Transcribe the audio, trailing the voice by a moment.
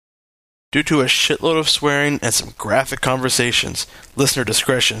due to a shitload of swearing and some graphic conversations. Listener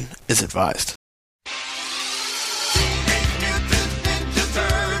discretion is advised.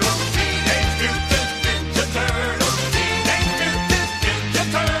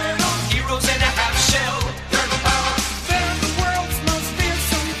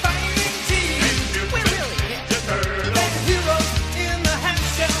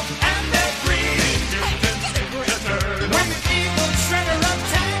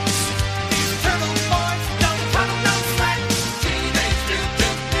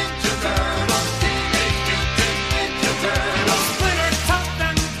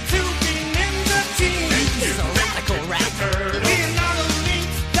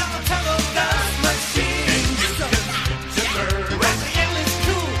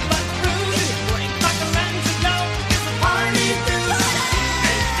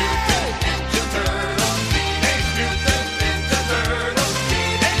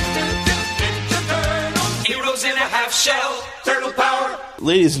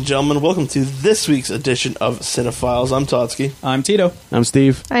 Ladies and gentlemen, welcome to this week's edition of Cinephiles. I'm Totsky. I'm Tito. I'm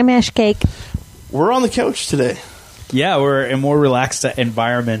Steve. I'm Ash Cake. We're on the couch today. Yeah, we're in a more relaxed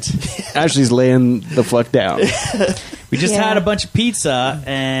environment. Ashley's laying the fuck down. We just had a bunch of pizza,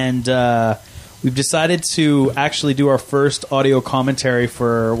 and we've decided to actually do our first audio commentary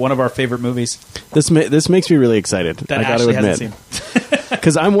for one of our favorite movies. This makes me really excited. That I gotta Ashley admit. hasn't seen.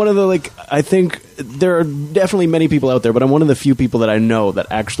 Because I'm one of the, I think there are definitely many people out there, but I'm one of the few people that I know that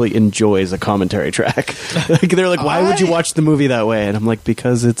actually enjoys a commentary track. They're like, why would you watch the movie that way? And I'm like,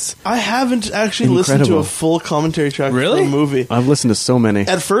 because it's I haven't actually listened to a full commentary track for a movie. I've listened to so many.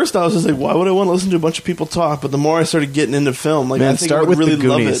 At first, I was just like, why would I want to listen to a bunch of people talk? But the more I started getting into film, I think start I would with really the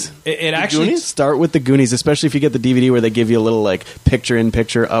love Goonies. It actually Goonies? Start with the Goonies, especially if you get the DVD where they give you a little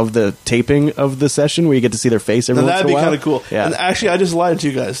picture-in-picture of the taping of the session where you get to see their face every once in a while. That'd be kind of cool. Yeah. And actually, I just lied to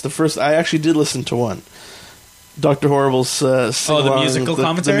you guys. I actually did listen to one. Dr. Horrible's the musical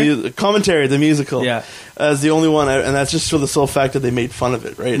commentary? The musical. Yeah. As the only one, and that's just for the sole fact that they made fun of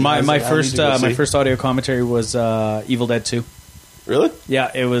it, right? And my first first audio commentary was Evil Dead 2. Really?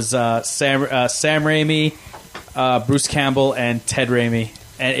 Yeah, it was Sam Raimi, Bruce Campbell, and Ted Raimi,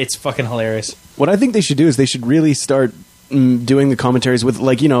 and it's fucking hilarious. What I think they should do is they should really start doing the commentaries with,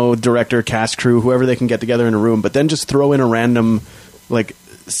 director, cast, crew, whoever they can get together in a room, but then just throw in a random,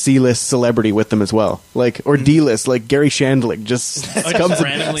 C-list celebrity with them as well, or D-list, like Gary Shandling just comes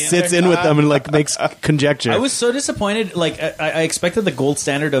and sits in with them and makes conjecture. I was so disappointed. I expected the gold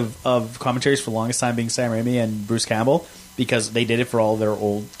standard of commentaries for the longest time being Sam Raimi and Bruce Campbell because they did it for all their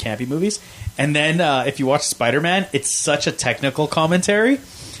old campy movies. And then if you watch Spider-Man, it's such a technical commentary,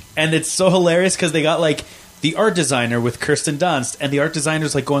 and it's so hilarious because they got the art designer with Kirsten Dunst, and the art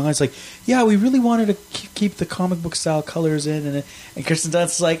designer's going on. It's yeah, we really wanted to keep the comic book style colors in, and Kirsten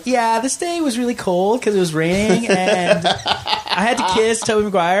Dunst is yeah, this day was really cold because it was raining, and I had to kiss Tobey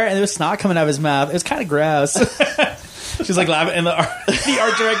Maguire, and there was snot coming out of his mouth. It was kind of gross. She's laughing, and the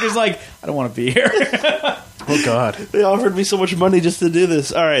art director's I don't want to be here. Oh God! They offered me so much money just to do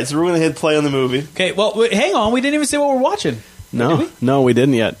this. All right, so we're gonna hit play on the movie. Okay, well, hang on. We didn't even say what we're watching. No, we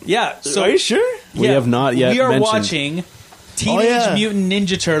didn't yet. Yeah, so are you sure? We have not yet. We are mentioned. watching Teenage Mutant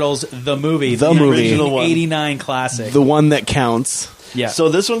Ninja Turtles, the movie, the movie, original 89 classic, the one that counts. Yeah. So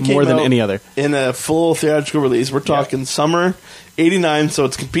this one came more than out any other in a full theatrical release. We're talking summer '89, so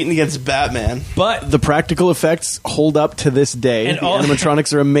it's competing against Batman. But the practical effects hold up to this day. And the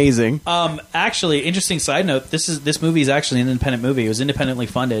animatronics are amazing. Actually, interesting side note: this movie is actually an independent movie. It was independently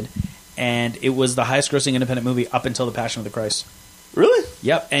funded, and it was the highest-grossing independent movie up until The Passion of the Christ. Really?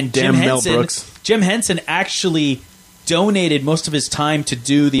 Yep. And Mel Brooks. Jim Henson actually donated most of his time to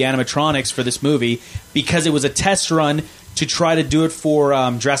do the animatronics for this movie because it was a test run to try to do it for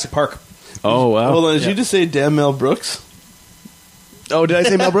Jurassic Park. Oh, wow. Hold on, did you just say damn Mel Brooks? Oh, did I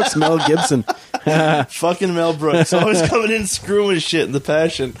say Mel Brooks? Mel Gibson. Fucking Mel Brooks. Always coming in screwing shit in The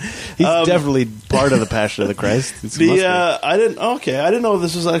Passion. He's definitely part of The Passion of the Christ. I didn't know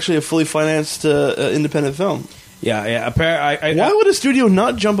this was actually a fully financed independent film. Yeah. Why would a studio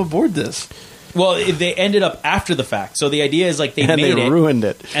not jump aboard this? Well, they ended up after the fact. So the idea is they ruined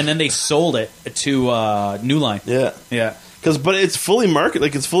it, and then they sold it to New Line. Yeah. But it's fully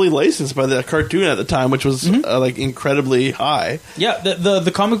marketed, it's fully licensed by the cartoon at the time, which was incredibly high. Yeah,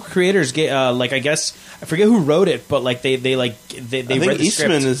 the comic creators, I guess I forget who wrote it, but they read the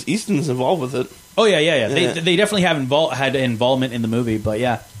script. Easton's involved with it. Oh yeah. They definitely have had involvement in the movie, but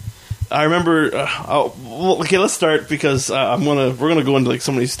yeah. I remember. Let's start because we're gonna go into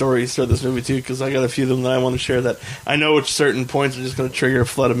so many stories throughout this movie too, because I got a few of them that I want to share that I know at certain points are just going to trigger a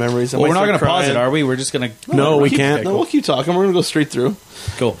flood of memories. Well, we're not going to pause it, are we? We're just going to. No, we can't. No, we'll keep talking. We're going to go straight through.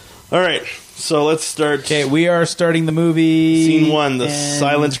 Cool. All right, so let's start. Okay, we are starting the movie. Scene 1, the and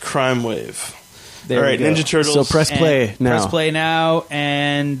silent crime wave. there All we right, go. Ninja Turtles. So press play And now. Press play now,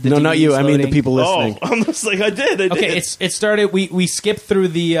 and the No, not DVD you. is I mean the loading. people listening. Oh, I'm just like, I did. Okay, it started. We skipped through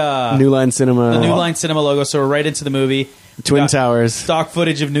the New Line Cinema. New Line Cinema logo, so we're right into the movie. Twin Got Towers. Stock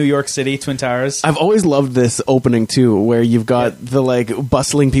footage of New York City, Twin Towers. I've always loved this opening too, where you've got the like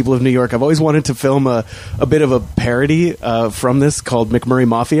bustling people of New York. I've always wanted to film a bit of a parody from this called McMurray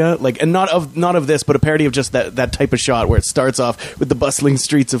Mafia, like, and not of this, but a parody of just that type of shot where it starts off with the bustling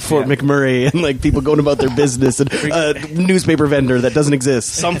streets of Fort Yeah. McMurray and like people going about their business and a newspaper vendor that doesn't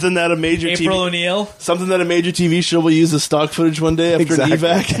exist. Something that a major April TV O'Neil. something that a major TV show will use as stock footage one day after Exactly. an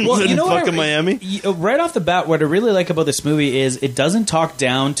evac and Well, you know what? fucking Miami. Right off the bat, what I really like about this movie is it doesn't talk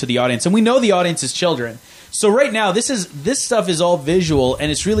down to the audience, and we know the audience is children. So right now, this stuff is all visual,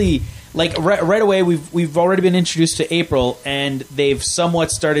 and it's really like right away we've already been introduced to April, and they've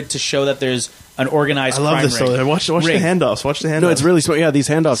somewhat started to show that there's an organized. I love crime this ring. though. Watch the Ring. handoffs. Watch the handoffs. No, it's really smart. Yeah, these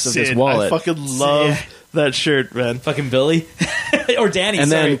handoffs of Sid, this wallet. I fucking love Sid. that shirt, man. Fucking Billy or Danny. and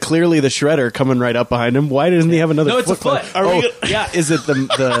sorry. then clearly the shredder coming right up behind him. Why doesn't he have another No, it's a foot? foot. Are we Oh, gonna- yeah. is it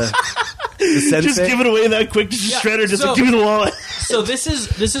the sensei? Just give it away that quick. Just Yeah, shredder. Just so- like, give me the wallet. So this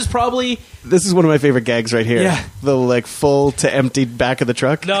is probably This is one of my favorite gags right here. Yeah. The like full to empty back of the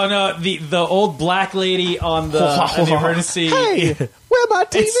truck. no the old black lady on the emergency. Hey, where my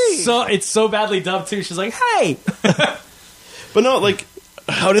TV? It's so badly dubbed too. She's like, "Hey." But no, like,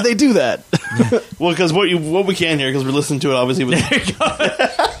 How did they do that? well, because what we can hear, because we're listening to it, obviously. With, It's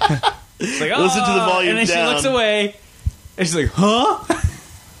like, Listen to the "Oh," volume and then down. she looks away, and she's like, "Huh?"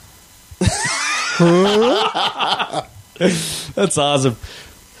 That's awesome.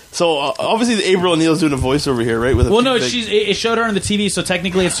 so obviously, April O'Neil's doing a voiceover here, right? With a Well, no, big- it showed her on the TV, so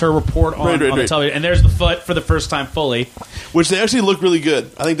technically it's her report on, Right, on the television. And there's the foot for the first time fully. which they actually look really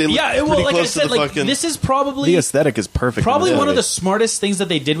good. I think they look Yeah, pretty well, like I close said, to the like fucking. this is probably The aesthetic is perfect. Probably in this one of the movie. smartest things that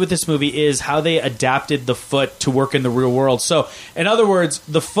they did with this movie is how they adapted the foot to work in the real world. So, in other words,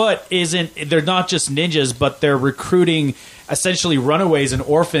 the foot they're not just ninjas, but they're recruiting essentially runaways and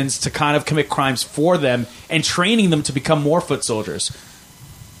orphans to kind of commit crimes for them and training them to become more foot soldiers.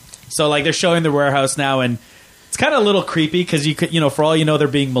 So, like, they're showing the warehouse now, and it's kind of a little creepy because you could, for all you know, they're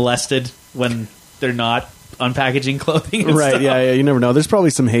being molested when they're not unpackaging clothing. And Right, stuff. yeah, you never know. There's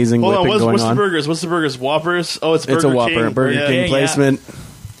probably some hazing Hold on, whipping going what's the on. burgers? What's the burgers? Whoppers? Oh, it's Burger It's a Whopper, King. Burger Yeah. King yeah. placement.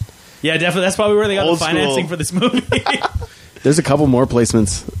 Yeah, definitely. That's probably where they got Old the financing school. for this movie. There's a couple more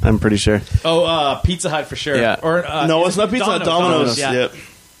placements, I'm pretty sure. Pizza Hut for sure. Yeah. Or No, is it's it not Pizza Hut. Domino's. Domino's. Yeah. Yep.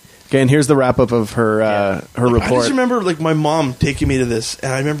 Okay, and here's the wrap up of her I report. just remember like my mom taking me to this,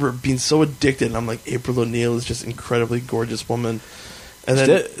 and I remember being so addicted. And I'm like, April O'Neil is just incredibly gorgeous woman. And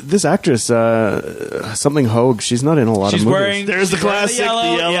then This actress, something Hogue, she's not in a lot She's of movies. wearing there's the she's wearing classic, the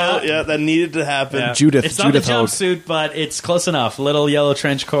yellow, yeah. that needed to happen. Yeah. Judith- It's not the Hogue. jumpsuit, but it's close enough. Little yellow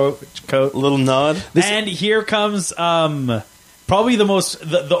trench coat. Little nod. And here comes probably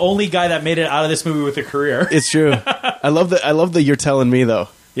the only guy that made it out of this movie with a career. It's true. I love the you're telling me though.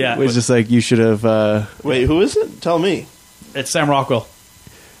 Yeah. It was just like you should have Wait, who is it? Tell me. It's Sam Rockwell.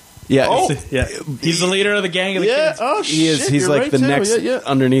 yeah. Oh. Yeah, he's the leader of the gang of the Yeah. kids. Oh, He is. shit, He's you're like right, the too. next Yeah.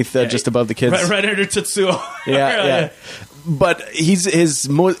 underneath, just above the kids. Right under Tetsuo. Yeah. But he's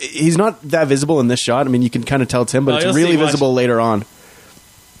not that visible in this shot. I mean, you can kind of tell it's him, but Oh, it's you'll really see, watch. visible later on.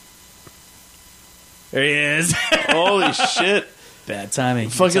 There he is. Holy shit. Bad timing.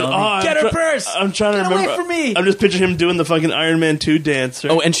 You're Fucking telling me. I'm Get her try- purse. I'm trying to Get remember. away from me. I'm just picturing him doing the fucking Iron Man 2 dance.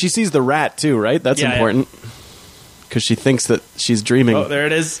 Right? Oh, and she sees the rat too, right? That's Yeah, important because she thinks that she's dreaming. Oh, there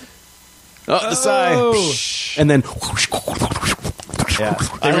it is. Oh, the sigh. Oh. And then Yeah,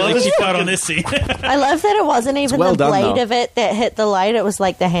 I I love really this cheaped out fucking- on this scene. I love that it wasn't even well the done, blade though. of it that hit the light. It was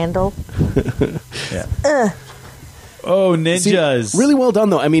like the handle. Oh, See, ninjas! really well done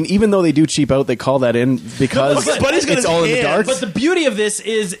though. I mean, even though they do cheap out, they call that in because No, but he's got it's his all in the hands. dark. But the beauty of this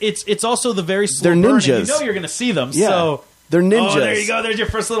is it's also the very slow They're burn, and ninjas. you know you're going to see them. Yeah. So They're ninjas. Oh, there you go. There's your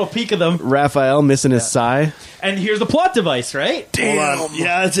first little peek of them. Raphael missing his sigh. And here's the plot device, right? Hold on.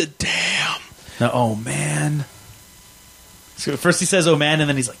 Yeah, it's a damn. No, oh man. So first he says, "Oh man," and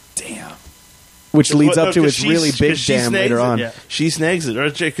then he's like, "Damn." Which leads Well, up to 'cause his really big she damn snags later it. on. Yeah. She snags it,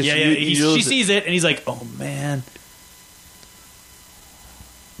 right? 'Cause Yeah, she- yeah. he She knows sees it, and he's like, "Oh man."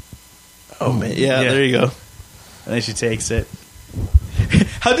 Oh man, yeah, Yeah. there you go. And then she takes it.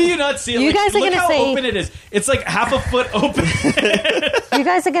 How do you not see it? You Like, guys are look gonna how say- open it is. It's like half a foot open. You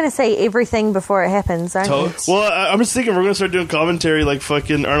guys are going to say everything before it happens, aren't you? Totes. Well, I'm just thinking we're gonna start doing commentary like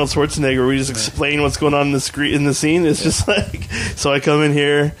fucking Arnold Schwarzenegger, where we just explain what's going on in the screen in the scene. It's just like, so I come in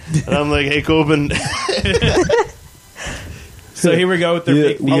here and I'm like, "Hey, Coben." So here we go with their Yeah,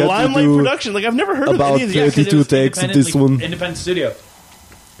 big we A have to Limelight do production. Like I've never heard of about any of these. 32 takes of this one. independent studio.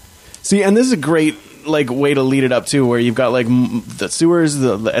 See, and this is a great way to lead it up too, where you've got the sewers,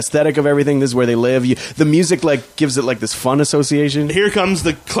 the aesthetic of everything. This is where they live. The music gives it this fun association. Here comes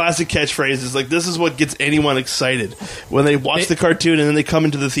the classic catchphrases. Like this is what gets anyone excited when they watch the cartoon and then they come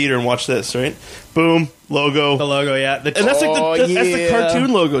into the theater and watch this. Right? Boom, logo. The logo, yeah. And that's that's the yeah.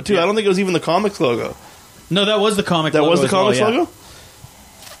 cartoon logo too. Yeah. I don't think it was even the comics logo. No, that was the comic. That logo was the as well, comics yeah. logo.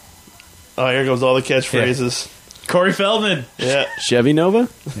 Oh, here goes all the catchphrases. Corey Feldman. Yeah. Chevy Nova.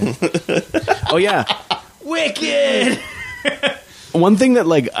 Oh yeah. Wicked. One thing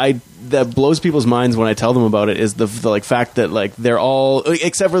that that blows people's minds when I tell them about it is the fact that they're all,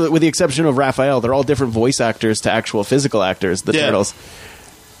 except for with the exception of Raphael, they're all different voice actors to actual physical actors. The Yeah. Turtles,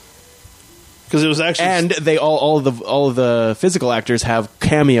 Because it was actually. and they all of the physical actors have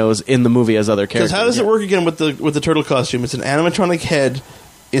cameos in the movie as other Because characters. how does it work again with the turtle costume? It's an animatronic head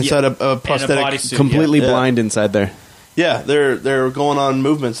inside a prosthetic. bodysuit. Completely Yeah. blind inside there. Yeah, they're going on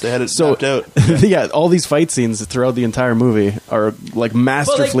movements. They had it So mapped out. yeah, all these fight scenes throughout the entire movie are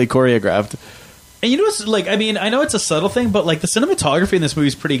masterfully choreographed. And you know what's I know it's a subtle thing, but the cinematography in this movie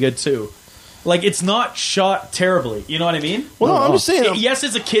is pretty good too. It's not shot terribly. You know what I mean? Well, no, I'm just saying. Yes,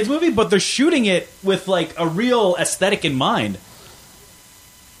 it's a kids movie, but they're shooting it with a real aesthetic in mind.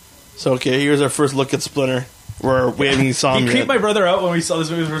 So okay, here's our first look at Splinter. Where we haven't even saw him He yet. creeped my brother out when we saw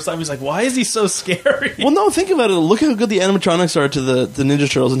this movie the first time. He's like, "Why is he so scary?" Well, no, think about it. Look how good the animatronics are to the Ninja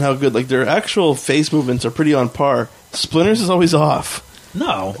Turtles, and how good their actual face movements are pretty on par. Splinter's is always off.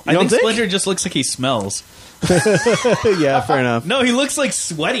 No, I don't think think? Splinter just looks like he smells. Yeah, fair enough. No, he looks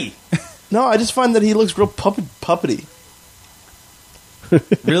sweaty. No, I just find that he looks real puppety.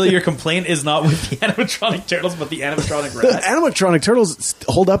 Really, your complaint is not with the animatronic turtles, but the animatronic The rats. animatronic turtles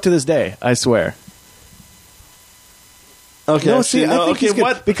hold up to this day. I swear. Okay, No, see, I think he's good,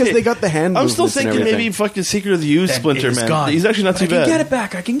 what? because Okay. they got the hand I'm still movements and thinking everything. maybe fucking Secret of the Ooze Then Splinter, it was man. gone. He's actually not But too I can bad. get it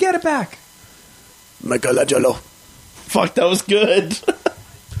back. I can get it back. Michelangelo. Fuck, that was good.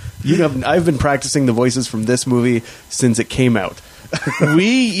 I've been practicing the voices from this movie since it came out.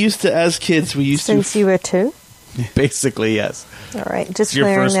 We used to, as kids, Since you were 2? Basically, yes. All right, just It's your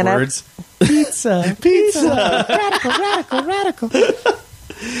clearing first that words. Pizza. Pizza. Radical.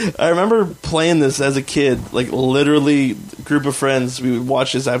 I remember playing this as a kid, literally group of friends. We would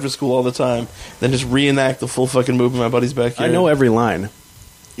watch this after school all the time, then just reenact the full fucking movie in my buddy's backyard. I know every line.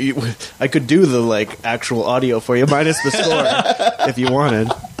 I could do the actual audio for you, minus the score, if you wanted.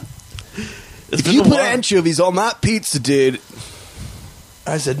 It's If been you a put while. anchovies on that pizza, dude.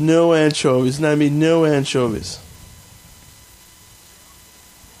 I said no anchovies, and I mean no anchovies.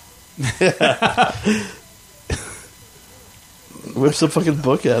 Whips the fucking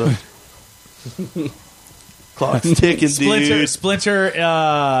book at him. Clock's ticking, dude.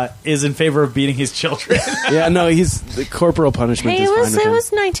 Splinter is in favor of beating his children. Yeah, no, he's the corporal punishment. Hey, is it fine was with it him.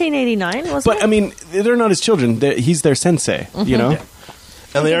 was 1989, wasn't But it? I mean, they're not his children. He's their sensei. You know,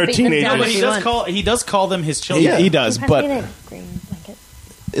 And they are Beat them teenagers. down, No, but he does call them his children. Yeah. he does. Pass But me that green blanket.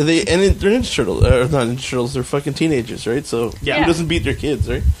 They're Ninja Turtles. Not Ninja Turtles. They're fucking teenagers, right? So Yeah. who doesn't beat their kids,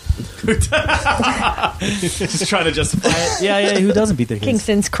 right? Just trying to justify it. Yeah. Who doesn't beat their kids?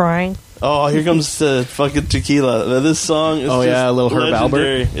 Kingston's crying. Oh, here comes fucking Tequila. Now, this song is Oh, just yeah, a little Herb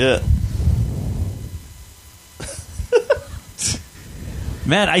legendary. Yeah.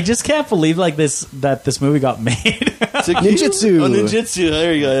 Man, I just can't believe that this movie got made. Tequila? Ninjutsu. Oh, ninjutsu.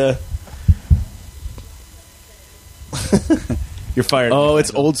 There you go, yeah. You're fired. oh,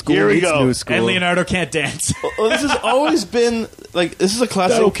 it's old school. Here we meets go. New school. And Leonardo can't dance. Well, this has always been this is a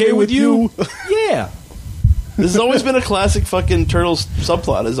classic. That okay with you? Yeah. This has always been a classic fucking Turtles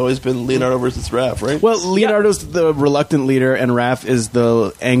subplot. Has always been Leonardo versus Raph, right? Well, Leonardo's the reluctant leader, and Raph is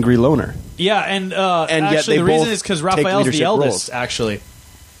the angry loner. Yeah, and yet actually they the reason both is because take Raphael's the leadership eldest, roles. actually.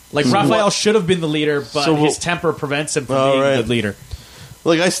 Raphael should have been the leader, but So his temper prevents him from Oh, being right. the leader.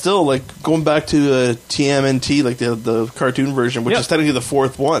 I still going back to TMNT, the cartoon version, which Yeah. is technically the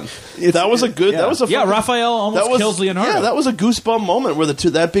fourth one. That was a good. yeah. That was a Yeah, fucking- Raphael almost that was, kills Leonardo. Yeah, that was a goosebump moment where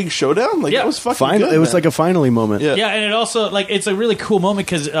that big showdown. Yeah. That was fucking Final. good. It was man. like a finally moment. Yeah. Yeah, and it also it's a really cool moment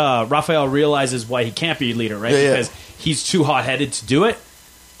because Raphael realizes why he can't be leader, right? Yeah, yeah. Because he's too hot-headed to do it.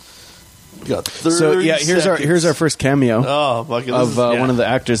 Got So 30 yeah, here's seconds. our first cameo Oh, fuck it. of yeah. one of the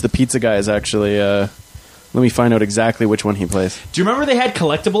actors, the pizza guy. Is actually. Let me find out exactly which one he plays. Do you remember they had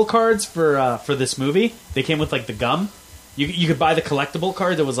collectible cards for this movie? They came with the gum. You could buy the collectible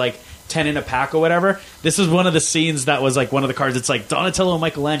card that was 10 in a pack or whatever. This is one of the scenes that was one of the cards. It's Donatello and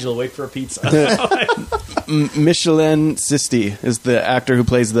Michelangelo wait for a pizza. Michelin Sisti is the actor who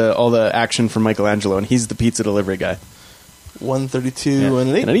plays all the action for Michelangelo, and he's the pizza delivery guy. 132 and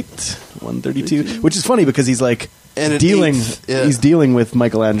an 8. And an 8. 132. Which is funny because he's like And an dealing. 8, yeah. He's dealing with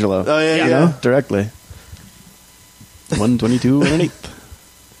Michelangelo. Oh, yeah, you yeah. know, directly. 122 and an 8.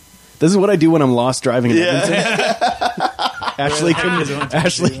 This is what I do when I'm lost driving in Edmonton. Ashley can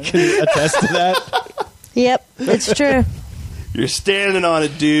attest to that. Yep, it's true. You're standing on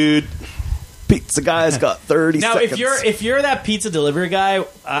it, dude. Pizza guy's got 30 Now, seconds. if you're that pizza delivery guy,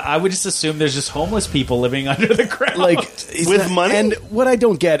 I would just assume there's just homeless people living under the ground. like With money? And what I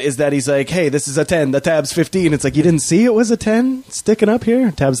don't get is that he's like, "Hey, this is a 10. The tab's 15." It's like you didn't see it was a 10 sticking up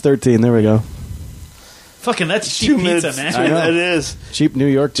here. Tab's 13. There we go. fucking that's cheap 2 pizza, minutes. man. I know. It is. Cheap New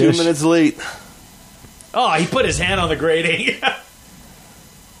York 2 dish. minutes late. Oh, he put his hand on the grating.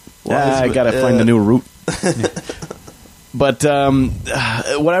 I gotta find a new route. But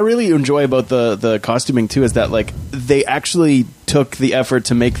what I really enjoy about the costuming too is that like they actually took the effort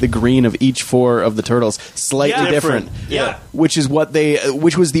to make the green of each 4 of the turtles slightly Yeah. different. Yeah. Which is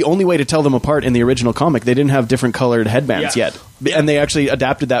which was the only way to tell them apart in the original comic. They didn't have different colored headbands Yeah. yet, and they actually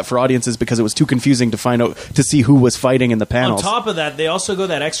adapted that for audiences because it was too confusing to see who was fighting in the On panels. top of that, they also go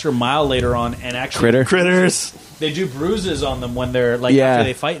that extra mile later on and actually Critters. they do bruises on them when they're like Yeah. after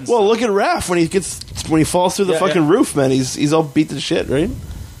they fight and Well, stuff. look at Raph when he falls through the Yeah, fucking yeah. roof, man. He's all beat to shit, right?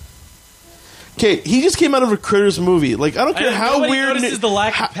 Okay, he just came out of a Critters movie. Like, I don't care how nobody weird. notices the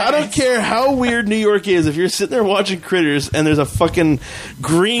lack of I don't pants. care how weird New York is. If you're sitting there watching Critters and there's a fucking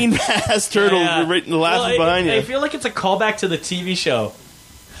green ass turtle Yeah. right laughing Well, behind you, I feel like it's a callback to the TV show.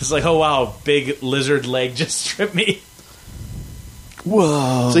 It's like, oh wow, big lizard leg just tripped me.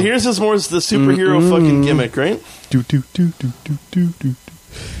 Whoa! so here's the superhero fucking gimmick, right? Do, do, do, do, do, do, do.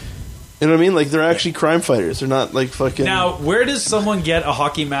 You know what I mean? Like they're actually crime fighters. They're not like fucking. Now, where does someone get a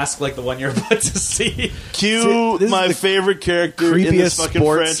hockey mask like the one you're about to see? Cue This is my the favorite character in this creepiest fucking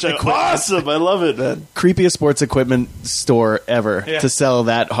sports franchise. equipment. Awesome! I love it, man. Creepiest sports equipment store ever Yeah. to sell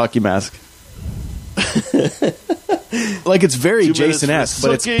that hockey mask. Like it's very 2 minutes Jason-esque, for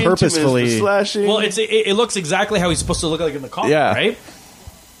but it's sucking, 2 minutes for purposefully. slashing. Well, it looks exactly how he's supposed to look like in the comic, Yeah. right?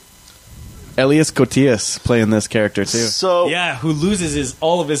 Elias Koteas playing this character too. so Yeah, who loses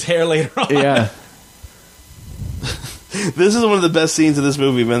all of his hair later on. Yeah, this is one of the best scenes of this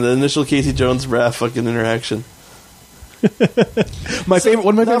movie, man. The initial Casey Jones Raph fucking interaction. one of my favorite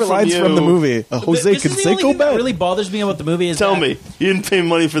from lines you. from the movie. Jose This is the only Canseco thing that bet. really bothers me about the movie is Tell that me, you didn't pay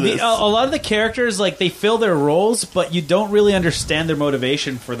money for this. a lot of the characters, like, they fill their roles, but you don't really understand their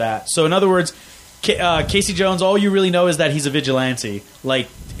motivation for that. So, in other words, Casey Jones, all you really know is that he's a vigilante. Like,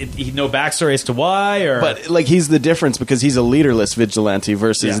 no backstory as to why, or But like he's the difference because he's a leaderless vigilante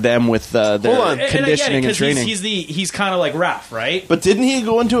versus Yeah. them with their Hold on. conditioning and training. He's kind of like Raph, right? But didn't he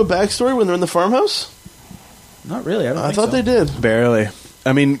go into a backstory when they're in the farmhouse? Not really. I don't. I think thought so. they did. Barely.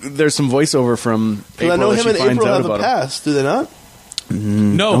 I mean, there's some voiceover from Because April I know as him she and finds April out have a about him. past. Do they not?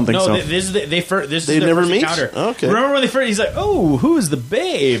 No, don't think no. so. This is this They is their never first meet? encounter. Okay. Remember when they first? He's like, "Oh, who is the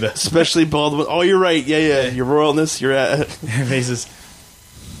babe?" Especially Baldwin. Oh, you're right. Yeah. Your royalness. You're at. Their faces.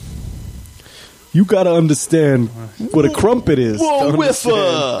 You gotta understand what a crumpet is. Whoa, to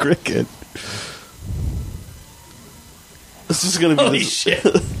whiffa! understand cricket. This is gonna be Holy this. shit!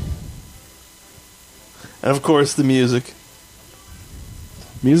 And of course, the music.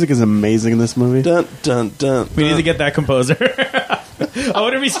 Music is amazing in this movie. Dun dun dun. We need to get that composer. I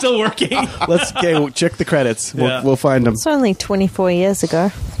wonder if he's still working. Let's check the credits. Yeah. We'll find him. It's only 24 years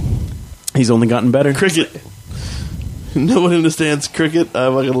ago. He's only gotten better. Cricket. No one understands cricket. I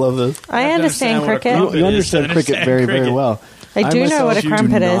fucking love this. I understand what a cricket. crumpet You is understand to cricket very, very cricket. well. I do know myself what a do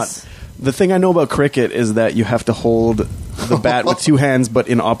crumpet not. is. The thing I know about cricket is that you have to hold the bat with 2 hands, but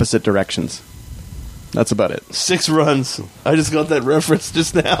in opposite directions. That's about it. 6 runs. I just got that reference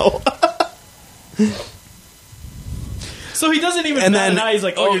just now. So he doesn't even. And bat then an eye. He's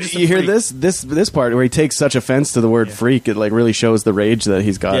like, "Oh, you're just a you hear freak." this part where he takes such offense to the word freak. It like really shows the rage that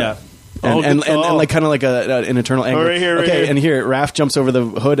he's got. Yeah. Oh, And, good and call. like kind of like an eternal anger. right here, right okay, here. and here Raph jumps over the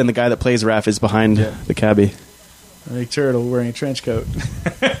hood, and the guy that plays Raph is behind the cabbie. Like turtle wearing a trench coat.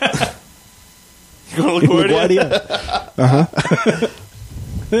 LaGuardia.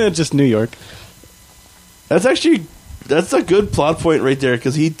 Just New York. That's a good plot point right there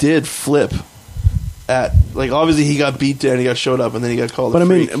because he did flip at like obviously he got beat down, he got showed up, and then he got called. But a I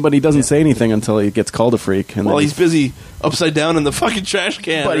mean, freak. but he doesn't say anything until he gets called a freak. And Well, then he's busy upside down in the fucking trash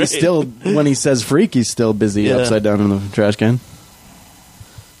can. but he's right? still when he says freak, he's still busy Yeah. upside down in the trash can.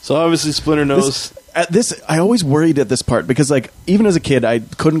 So obviously Splinter knows. At this, I always worried at this part because, like, even as a kid, I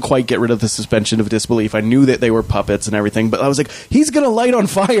couldn't quite get rid of the suspension of disbelief. I knew that they were puppets and everything, but I was like, he's going to light on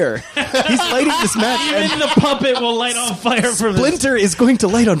fire. He's lighting this match. Even the puppet will light on fire from this. Splinter is going to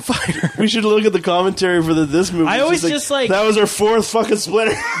light on fire. We should look at the commentary for this movie. I It's always just, like- that was our fourth fucking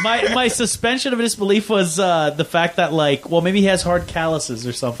Splinter. My suspension of disbelief was the fact that, like, well, maybe he has hard calluses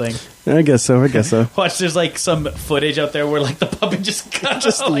or something. I guess so. Watch, there's like some footage out there where like the puppet just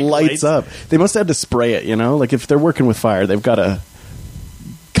like, lights up. They must have to spray it, Like if they're working with fire, they've got to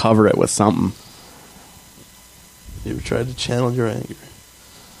cover it with something. You ever tried to channel your anger?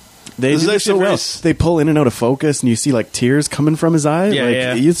 They This is do actually so well. nice. They pull in and out of focus, and you see like tears coming from his eye. Yeah, like,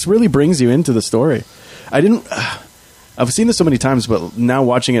 yeah. It really brings you into the story. I've seen this so many times, but now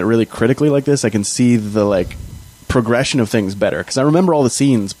watching it really critically like this, I can see the like progression of things better because I remember all the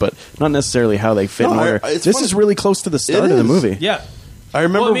scenes, but not necessarily how they fit No, in order. it's This funny. is really close to the start It of the is. movie. Yeah. I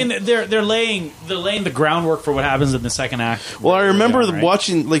remember. Well, I mean, they're laying the groundwork for what happens in the second act. Well, I remember Right?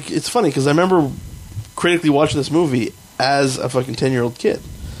 watching. Like, it's funny because I remember critically watching this movie as a fucking 10-year-old kid.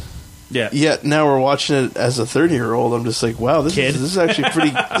 Yeah. Yet now we're watching it as a 30-year-old. I'm just like, wow, this Kid. is actually pretty.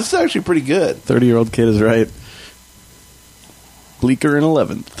 This is actually pretty good. 30-year-old kid is right. Bleecker in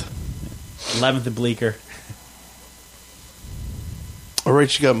 11th. 11th and Bleecker. All right,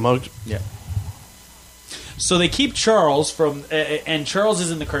 she got mugged. Yeah. So they keep Charles from, and Charles is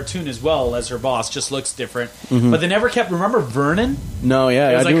in the cartoon as well as her boss. Just looks different, but they never kept. Remember Vernon? No,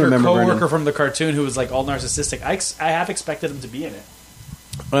 yeah, It was I like do her remember coworker Vernon. from the cartoon who was like all narcissistic. I have expected him to be in it.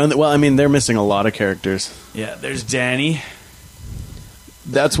 Well, I mean, they're missing a lot of characters. Yeah, there's Danny.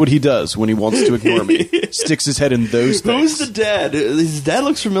 That's what he does when he wants to ignore me. Sticks his head in those things. Who's the dad? His dad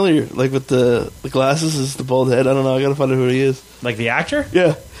looks familiar, like with the glasses, is the bald head. I don't know. I gotta find out who he is. Like the actor?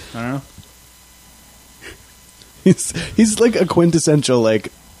 Yeah, I don't know. He's like a quintessential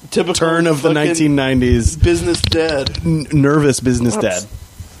like typical turn of the fucking 1990s business dad. nervous business Oops. dad.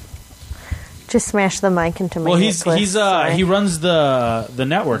 Just smash the mic into my Well, he's necklace. Sorry. he runs the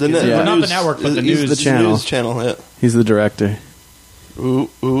network. The Isn't net- it? Well, not news- the network, but the he's news. the channel. News channel. Yeah. He's the director. Ooh,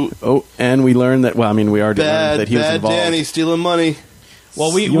 Oh, and we learned that. Well, I mean, we already learned bad, that he was bad involved. Danny stealing money.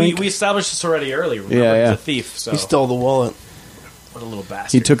 Well, we Yoink. established this already earlier. Remember? Yeah, yeah. He's a thief. So He stole the wallet. what a little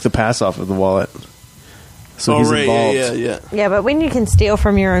bastard. He took the pass off of the wallet, so he's involved. Yeah. Yeah, but when you can steal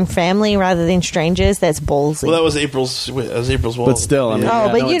from your own family rather than strangers, that's ballsy. Well, that was April's wallet. But still, I mean, Oh,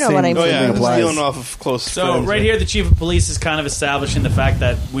 but you know what I mean. Oh yeah, Same applies. stealing off of close. So friends. right here, the chief of police is kind of establishing the fact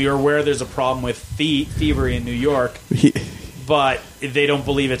that we are aware there's a problem with thievery in New York, but they don't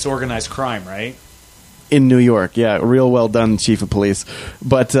believe it's organized crime, right? In New York, yeah, real well done, chief of police.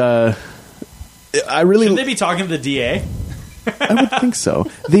 But I really, Shouldn't they be talking to the DA? I would think so.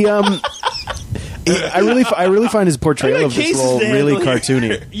 The I really find his portrayal of this cases role to really handle here.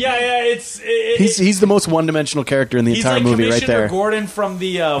 cartoony. Yeah, He's the most one-dimensional character in the he's entire like movie, right Commissioner there. Gordon from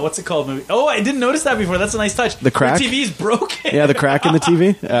the what's it called movie? Oh, I didn't notice that before. That's a nice touch. The crack? Your TV's broken. Yeah, the crack in the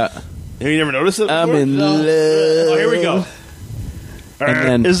TV. You never noticed it? I'm before? in No. love. Oh, here we go. All right, and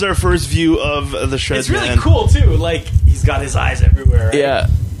then- this is our first view of the Shred It's really Man. cool too. Like he's got his eyes everywhere. Right? Yeah.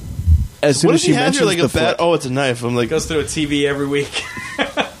 As soon What as does she he have mentions here? Like the a bat? foot, Oh, it's a knife. I'm like, Goes through a TV every week.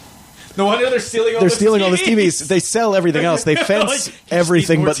 No wonder they're stealing all they're those stealing all TVs. those TVs. They sell everything else. They fence Like,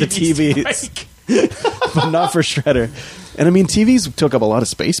 everything but the TVs TVs, but not for Shredder. And I mean, TVs took up a lot of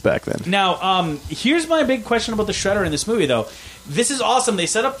space back then. Now, here's my big question about the Shredder in this movie, though. This is awesome. They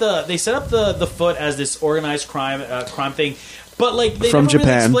set up the foot as this organized crime thing, but like they From never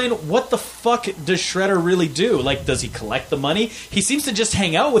Japan. really explain what the fuck does Shredder really do. Like, does he collect the money? He seems to just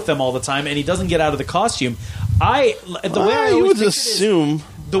hang out with them all the time, and he doesn't get out of the costume. The way I you always would pictured it assume.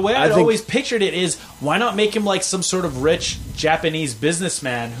 the way I I'd think- always pictured it is, why not make him like some sort of rich Japanese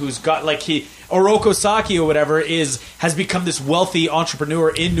businessman who's got like Oroko Saki or whatever has become this wealthy entrepreneur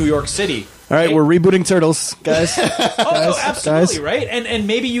in New York City. All right, we're rebooting Turtles, guys. Oh, no, absolutely, right? And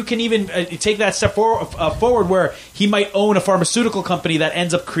maybe you can even take that step forward where he might own a pharmaceutical company that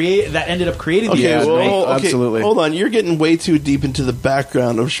ended up creating the Okay, Yeah, well, right. okay, Absolutely. Hold on, you're getting way too deep into the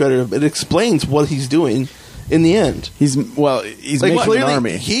background of Shredder. It explains what he's doing in the end. He's Like making an clearly,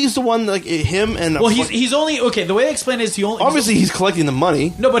 army. he's the one. Like him and Well, he's only okay. The way they explain it is obviously he's collecting the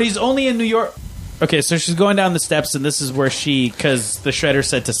money. no, but he's only in New York. Okay, so she's going down the steps, and this is where because the Shredder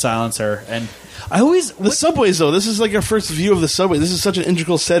said to silence her, and I always The subways, though, this is like our first view of the subway. This is such an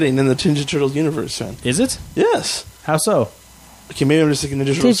integral setting in the Ninja Turtles universe, man. is it Yes. how so? Okay, maybe I'm just thinking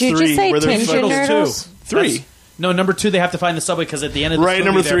Ninja Turtles Did you 3, just say where they're Ninja fighting- Turtles? 3. No, number 2, they have to find the subway because at the end of this Right, movie,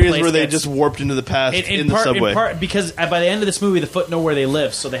 number their 3 is place where they gets- just warped into the past in the subway. In part because by the end of this movie, the Foot know where they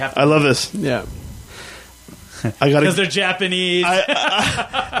live, so they have to. I love this. Yeah. Because they're Japanese.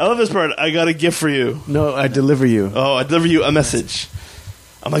 I love this part. I got a gift for you. No, I deliver you. Oh, I deliver you a message.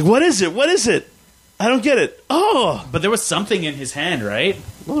 I'm like, what is it? What is it? I don't get it. Oh, But there was something in his hand, right?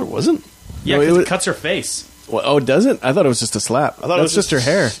 no, there wasn't. Yeah, No, it because was- it cuts her face. Well, oh, it doesn't? I thought it was just a slap. I thought it was just her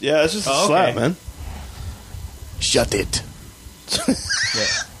hair. Yeah, it's just a Oh, slap, okay. man. Shut it.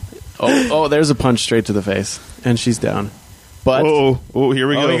 Oh, there's a punch straight to the face, and she's down. But Oh, here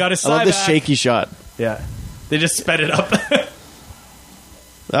we go. Oh, he got his I love side this back. shaky shot. Yeah. They just sped it up.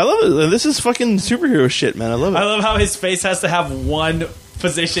 I love it. This is fucking superhero shit, man. I love it. I love how his face has to have one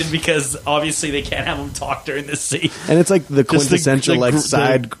position because obviously they can't have him talk during this scene. And it's like the Just the- quintessential the like gr-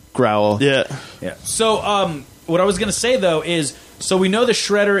 side growl. Yeah. Yeah. So, what I was going to say though is, so we know the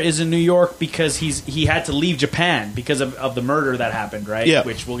Shredder is in New York because he had to leave Japan because of the murder that happened, right? Yeah.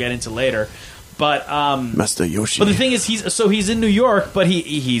 Which we'll get into later. But Master Yoshi. but the thing is, he's in New York, but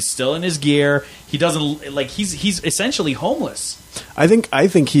he's still in his gear. He doesn't like he's essentially homeless. I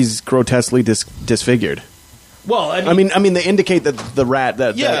think he's grotesquely disfigured. Well, I mean, they indicate that the rat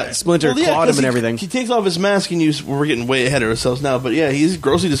that Splinter Well, yeah, clawed him 'cause and he- everything. He takes off his mask and we're getting way ahead of ourselves now, but yeah, he's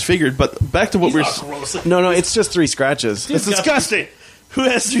grossly disfigured. But back to what we're. No, it's just 3 scratches. It's disgusting. Who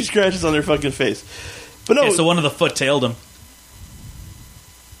has 3 scratches on their fucking face? But no, Okay, so one of the foot tailed him.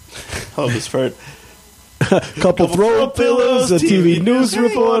 I love this part. Couple throw pillows, a TV news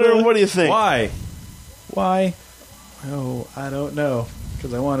reporter. What do you think? Why? Oh, I don't know.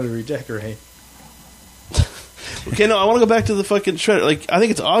 Because I wanted to redecorate. Okay, no, I want to go back to the fucking Shredder. Like, I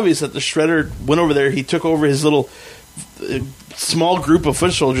think it's obvious that the Shredder went over there. He took over his little small group of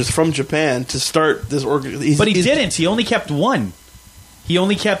foot soldiers from Japan to start this organization. But he didn't. He only kept one. He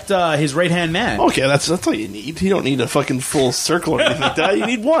only kept his right-hand man. Okay, that's all you need. You don't need a fucking full circle or anything like that. You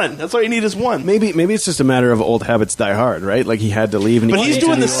need one. That's all you need is one. Maybe it's just a matter of old habits die hard, right? Like he had to leave, and But he he's came to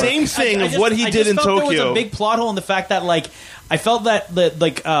doing New the York. same thing of just- what he I did just in felt There Tokyo. was a big plot hole in the fact that, like, I felt that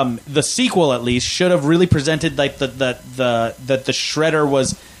the sequel at least should have really presented like that the Shredder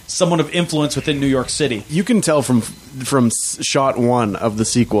was someone of influence within New York City. You can tell from shot 1 of the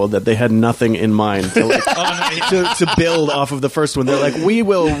sequel that they had nothing in mind to, like, to build off of the first one. They're like, we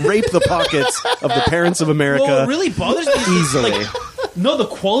will rape the pockets of the parents of America. Well, what really bothers me is, easily. like, no, the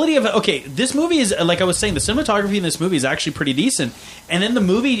quality of it. Okay, this movie is, like I was saying, the cinematography in this movie is actually pretty decent. And then the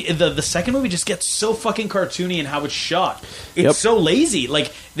movie, the second movie, just gets so fucking cartoony in how it's shot. It's Yep. so lazy.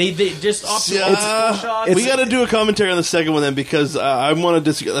 Like they just opt for old school shots. We got to do a commentary on the second one then, because I want to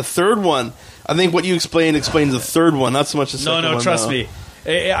disagree. The third one, I think what you explains the third one, not so much the second one. No, trust me.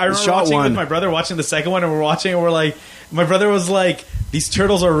 I remember Shot watching one. with my brother, watching the second one, and we're watching, and we're like, my brother was like, "These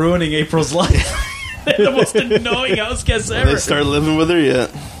turtles are ruining April's life." They're the most annoying house guests ever. They start living with her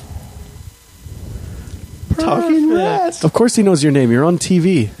yet. Talking rats. Of course he knows your name. You're on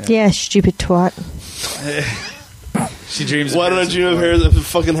TV. Yeah, stupid twat. She dreams. Why of don't you have hair that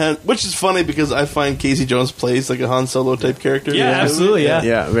fucking Han? Which is funny because I find Casey Jones plays like a Han Solo type character. Yeah, absolutely. Yeah.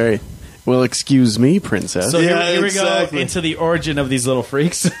 Yeah, very. Well, excuse me, princess. So Yeah, here we exactly. go into the origin of these little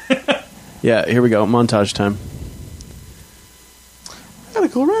freaks. yeah, here we go. Montage time.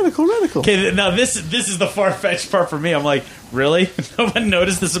 Radical. Okay, now this is the far fetched part for me. I'm like, really? No one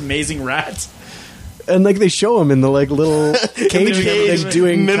noticed this amazing rat? And like they show him in the like little cage, and everything,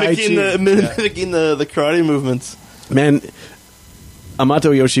 doing mimicking Tai Chi. mimicking the karate movements. Man,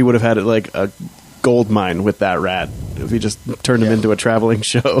 Amato Yoshi would have had like a gold mine with that rat if he just turned him into a traveling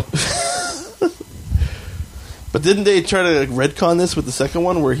show. But didn't they try to retcon this with the second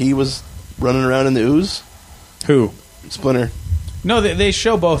one where he was running around in the ooze? Who? Splinter. No, they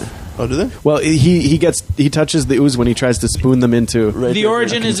show both. Oh, do they? Well, he touches the ooze when he tries to spoon them into The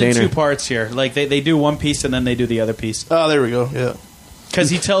origin is in container. 2 parts here. Like they do one piece and then they do the other piece. Oh, there we go. Yeah. Because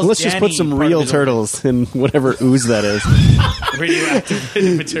he tells Let's just put Danny some part of real his turtles in whatever ooze that is.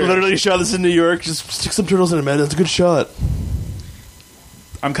 radioactive material. Literally shot this in New York. Just stick some turtles in it, man. That's a good shot.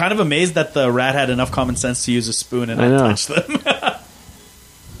 I'm kind of amazed that the rat had enough common sense to use a spoon and I not know. touch them.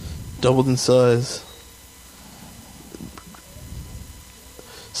 Doubled in size.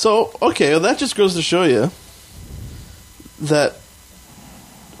 So, okay, well, that just goes to show you that.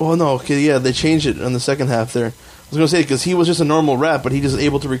 Well, no, okay, yeah, they changed it on the second half there. I was going to say, because he was just a normal rat, but he just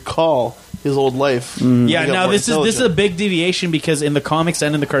able to recall his old life. Yeah, He got now more this is a intelligent. big deviation because in the comics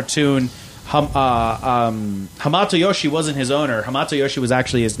and in the cartoon, Hamato Yoshi wasn't his owner. Hamato Yoshi was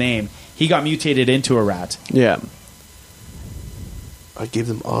actually his name. He got mutated into a rat. Yeah. I gave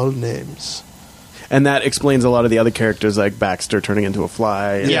them all names. And that explains a lot of the other characters, like Baxter turning into a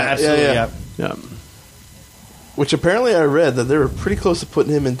fly. and- Yeah, absolutely. yeah. Yeah. Yeah. Which apparently I read that they were pretty close to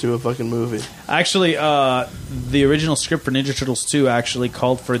putting him into a fucking movie. Actually, the original script for Ninja Turtles 2 actually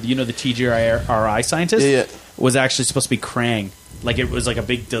called for the TGRI scientist. Yeah, yeah. was actually supposed to be Krang. Like it was like a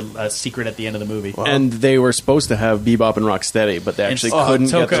big secret at the end of the movie. And they were supposed to have Bebop and Rocksteady, but they actually couldn't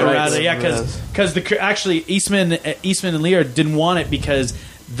get Toka the rights. Rada, yeah, because actually Eastman and Lear didn't want it because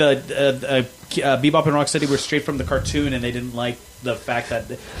the Bebop and Rocksteady were straight from the cartoon, and they didn't like the fact that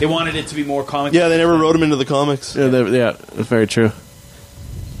they wanted it to be more comic. Yeah, they never wrote him into the comics. Yeah, that's very true.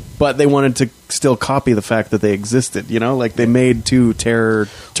 But they wanted to still copy the fact that they existed, you know? Like, they made two Terror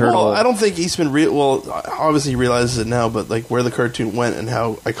Turtle... Well, I don't think Eastman... obviously he realizes it now, but, like, where the cartoon went and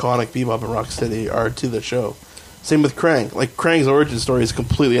how iconic Bebop and Rocksteady are to the show. Same with Krang. Like, Krang's origin story is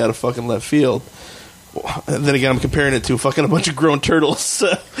completely out of fucking left field. And then again, I'm comparing it to fucking a bunch of grown turtles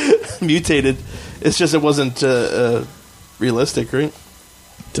mutated. It's just it wasn't realistic, right?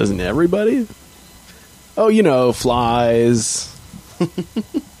 Doesn't everybody? Oh, you know, flies...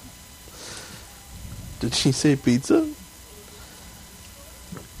 Did she say pizza?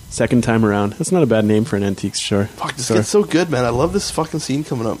 Second time around. That's not a bad name for an antique store. Fuck, this gets so good, man. I love this fucking scene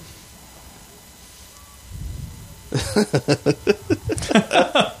coming up.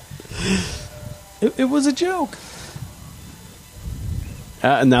 It was a joke.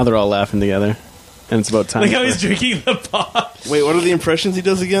 And now they're all laughing together. And it's about time. Like how he's drinking the pot. Wait, what are the impressions he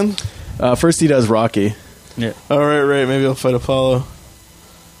does again? First he does Rocky. Yeah. All right. Maybe I'll fight Apollo.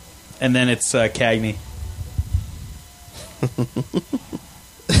 And then it's Cagney.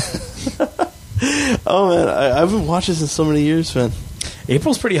 Oh, man. I haven't watched this in so many years, man.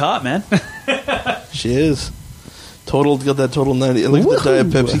 April's pretty hot, man. She is. Got that total 90. And look at the Diet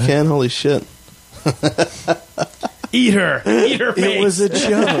Pepsi can. Holy shit. Eat her face. It was a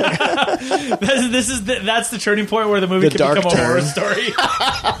joke. That's the turning point where the movie The can dark become a horror turn. story.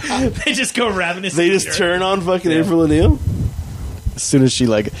 They just go ravenous. They just turn on fucking April O'Neil? As soon as she,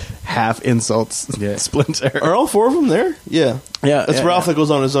 like, half insults Splinter. Are all four of them there? Yeah. Yeah. That's Ralph that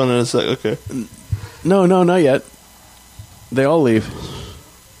goes on his own in a sec. Okay. No, not yet. They all leave.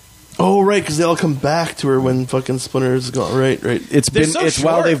 Oh, right, because they all come back to her when fucking Splinter's gone. Right. It's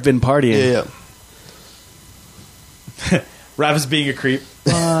while they've been partying. Yeah. Raph is being a creep.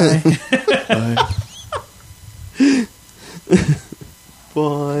 Bye.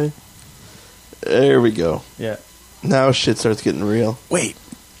 Bye. There we go. Yeah. Now shit starts getting real. Wait.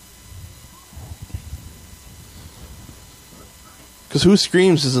 Because who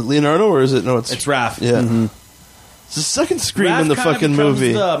screams? Is it Leonardo or is it... No, it's Raph. Yeah. Mm-hmm. It's the second scream Raph in the kind of fucking becomes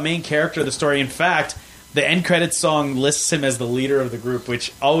movie. the main character of the story. In fact, the end credits song lists him as the leader of the group,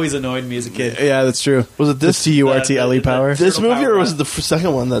 which always annoyed me as a kid. Yeah, that's true. Was it this The TURTLE power? this Turtle movie Power or was it Rap. the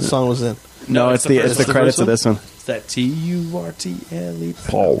second one that song was in? No, it's the first credits one? of this one. It's that TURTLE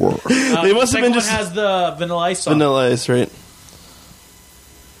Power. They must have been one just has the Vanilla Ice song. Vanilla Ice, right?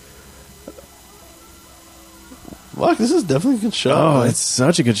 Fuck, this is definitely a good shot. Oh, man. it's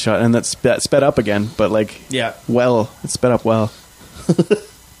such a good shot, and that's sped up again, but like, Yeah. well, it's sped up well.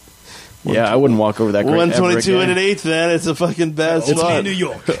 Yeah, I wouldn't walk over that. 122 ever and again. an eighth, man. It's a fucking bad It's me spot. in New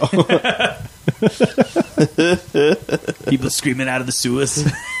York. People screaming out of the sewers.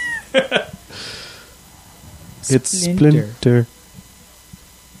 It's Splinter.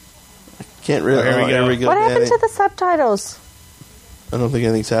 Can't really. Oh, here we go. What Danny. happened to the subtitles? I don't think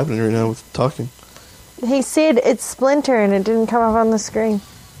anything's happening right now with talking. He said it's Splinter and it didn't come up on the screen.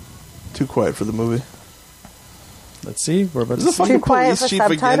 Too quiet for the movie. Let's see. We're about There's a to fucking Too quiet police for chief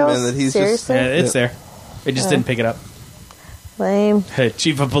again, subtitles? man. That he's Seriously? Yeah, it's there. It just didn't pick it up. Lame.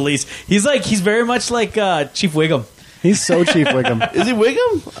 Chief of Police. He's very much like Chief Wiggum. He's so Chief Wiggum. just. Is he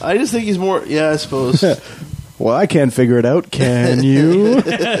Wiggum? I just think he's more. Yeah, I suppose. Well, I can't figure it out. Can you?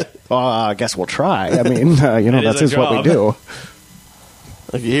 I guess we'll try. I mean, It that's is just a what we job. do.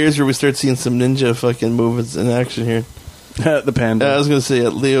 Okay, here's where we start seeing some ninja fucking movements in action here. The panda. I was gonna say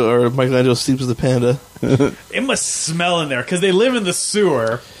Leo or Michelangelo sleeps with the panda. It must smell in there because they live in the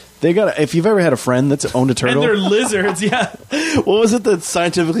sewer They got. If you've ever had a friend that's owned a and turtle, they're lizards. Yeah. What was it? That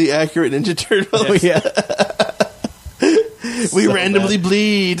scientifically accurate Ninja Turtle? Yes. yeah. We So randomly bad.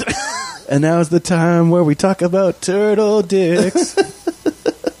 bleed. And now's the time where we talk about turtle dicks.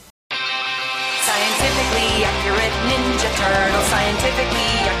 Scientifically accurate Ninja Turtle.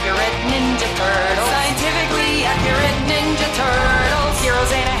 Scientifically accurate Ninja Turtle. Scientifically accurate Ninja Turtles.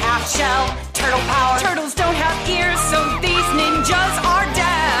 Heroes in a half shell. Turtle power. Turtles don't have ears, so these ninjas are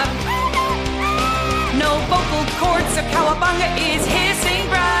deaf. No vocal cords, so Cowabunga is hissing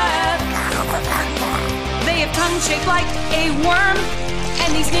breath. They have tongues shaped like a worm.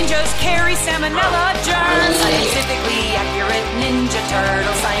 And these ninjas carry salmonella germs. Scientifically accurate Ninja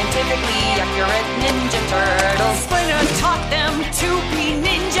Turtles. Scientifically accurate Ninja Turtles. Splinter taught them to be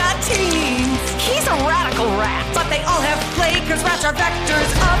ninja teens. He's a radical rat, but they all have plague, cause rats are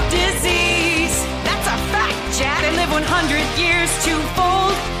vectors of disease. That's a fact, 100 years to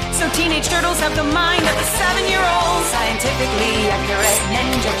fold. So teenage turtles have the mind of a 7-year-old. Scientifically accurate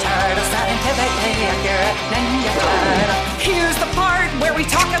Ninja Turtle. Scientifically accurate Ninja Turtle. Here's the part where we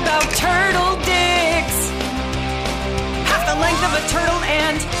talk about turtle dicks. Half the length of a turtle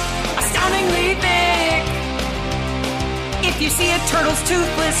and astoundingly thick. If you see a turtle's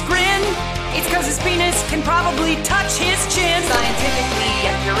toothless grin, it's cause his penis can probably touch his chin. Scientifically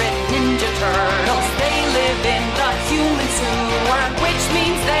accurate Ninja Turtles. They live in the human sewer, which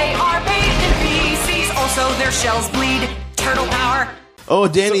means they are bathed in feces. Also, their shells bleed turtle power. Oh,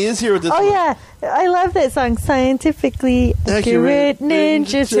 Danny is here with this. Oh yeah, I love that song. Scientifically accurate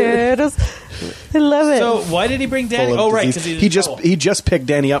Ninja Turtles. I love it. So why did he bring Danny? Full of Oh, right, disease. because he just picked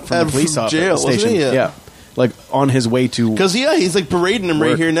Danny up from the police from officer jail, wasn't station. he? Yeah. Like on his way to. Because, yeah, he's like parading him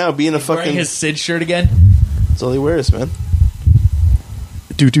right Work. here now, being a wearing fucking. his Sid shirt again. That's all he wears, man.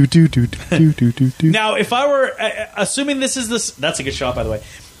 Now, if I were assuming this is this, that's a good shot, by the way.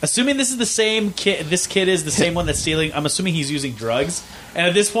 Assuming this is the same kid, this kid is the same one that's stealing. I'm assuming he's using drugs. And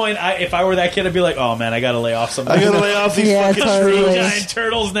at this point, if I were that kid, I'd be like, "Oh man, I gotta lay off something. I gotta lay off these Yeah, fucking totally. shrooms. giant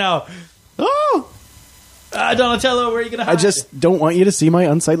turtles now." Oh! Donatello, where are you gonna hide? I just don't want you to see my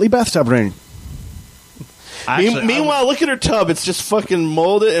unsightly bathtub ring. Actually, Meanwhile, look at her tub. It's just fucking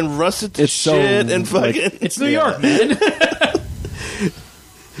molded and rusted to It's so, shit and fucking. it's New York, man.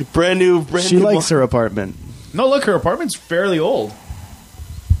 brand new. She likes her apartment. No, look, her apartment's fairly old.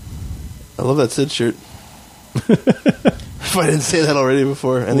 I love that Sid shirt. If I didn't say that already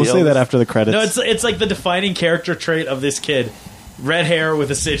before. And We'll the say that Elvis. after the credits. No, it's like the defining character trait of this kid: red hair with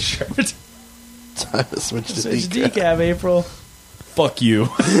a Sid shirt. Time to switch to It's decaf. decaf, April. Fuck you.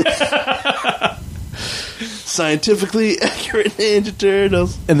 Scientifically accurate Ninja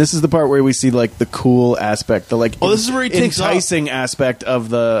Turtles. And this is the part where we see like the cool aspect, the like Oh, this is where he takes off. enticing aspect of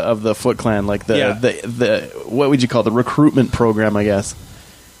the Foot Clan, like the Yeah. the what would you call it? The recruitment program, I guess.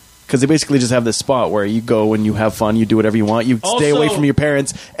 Because they basically just have this spot where you go and you have fun, you do whatever you want, you stay Also- away from your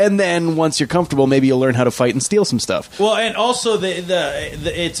parents, and then once you're comfortable, maybe you'll learn how to fight and steal some stuff. Well, and also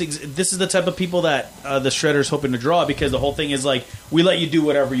this is the type of people that the Shredder's hoping to draw, because the whole thing is like, we let you do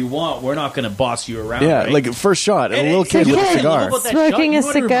whatever you want. We're not going to boss you around. Yeah, right? like first shot, a And little it- kid So with yeah, a I cigar. love about that Smoking shot. You a know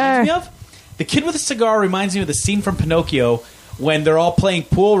what it cigar. reminds me of? The kid with a cigar reminds me of the scene from Pinocchio when they're all playing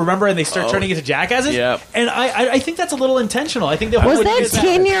pool, remember, and they start turning into jackasses. Yep. And I think that's a little intentional. I think they Was wanted to that get for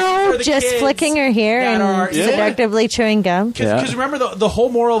 10-year-old the just kids flicking her hair that and are- Yeah. seductively chewing gum? Because Yeah. remember, the whole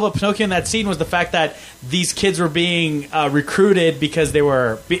moral of a Pinocchio in that scene was the fact that these kids were being recruited because they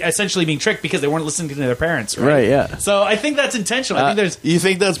were essentially being tricked because they weren't listening to their parents, right? Right, yeah. So I think that's intentional. I think there's... You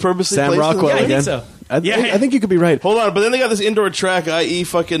think that's purposely Sam placed in Rockwell Yeah, I think again. so. I think you could be right. Hold on, but then they got this indoor track, i.e.,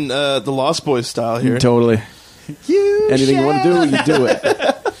 fucking the Lost Boys style here. Totally. Anything you want to do, you do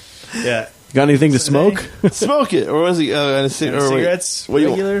it. Yeah. Got anything to smoke? Smoke it, or was he? Or wait, Cigarettes, what do you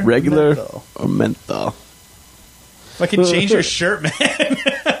want? regular, Regular menthol. or menthol? Fucking change your shirt, man.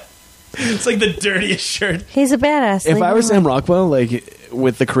 It's like the dirtiest shirt. He's a badass. If Leave I him were alone. Sam Rockwell, like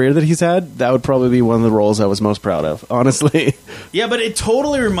with the career that he's had, that would probably be one of the roles I was most proud of. Honestly, Yeah, but it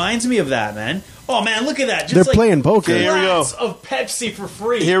totally reminds me of that, man. Oh man, look at that! Just they're like playing poker. Here we go. glass of Pepsi for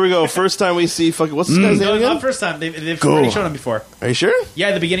free. Here we go. First time we see fucking. What's this guy's name No, again? not first time. They've Go. already shown him before. Are you sure?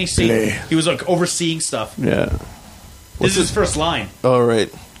 Yeah, the beginning scene. Play. He was like overseeing stuff. Yeah. This is his first line. All right,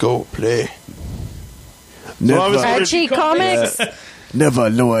 go play. Never, obviously- Archie Comics. never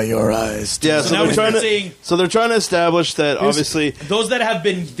lower your eyes. Yeah, So so now they're we're trying seeing- to. So they're trying to establish that obviously. Those that have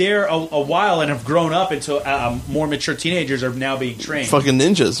been there a while and have grown up into more mature teenagers are now being trained. Fucking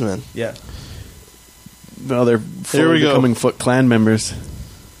ninjas, man. Yeah. No, they're Here we fully go. becoming Foot Clan members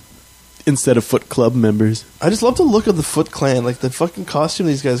instead of Foot Club members. I just love the look of the Foot Clan, like the fucking costume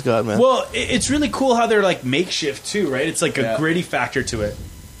these guys got, man. Well, it's really cool how they're like makeshift too, right? It's like a gritty factor to it.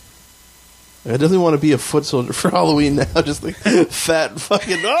 I definitely want to be a foot soldier for Halloween now, just like fat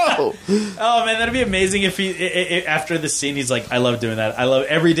fucking no. Oh man, that'd be amazing if he after the scene he's like, I love doing that. I love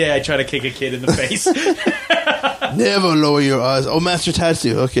every day I try to kick a kid in the face. Never lower your eyes. Oh, Master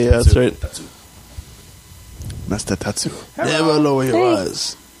Tatsu. Okay, yeah, that's right. Master Tatsu. Never lower your Hey.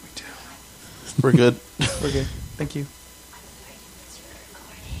 eyes. We're good. We're good. Thank you.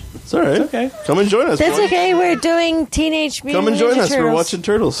 It's all right. It's okay. Come and join us. That's boy. okay. We're doing Teenage Mutant Come and join Ninja us. We're Turtles. watching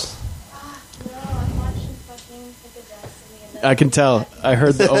Turtles. I can tell. I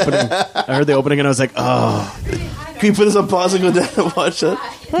heard the opening. And I was like, oh, Can you put this on pause and go down and watch that?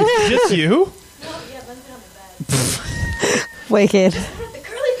 Just you? Wicked.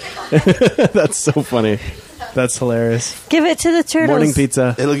 that's so funny. That's hilarious. Give it to the turtles. Morning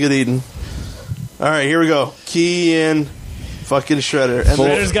pizza. It'll get eaten. All right, here we go. Key in fucking Shredder. And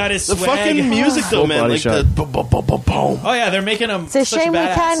Shredder's got his the swag. fucking music though, Full man, body like shot. the boom, boom, boom, boom, boom. Oh yeah, they're making him. It's a shame we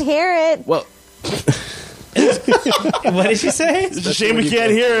can't hear it. Well, What did you say? It's a shame we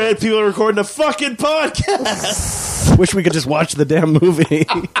can't hear it. People are recording a fucking podcast. wish we could just watch the damn movie.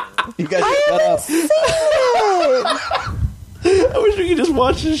 You guys shut up. Seen it. I wish we could just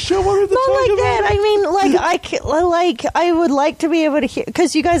watch this show while we're Not like that. I mean, I would like to be able to hear,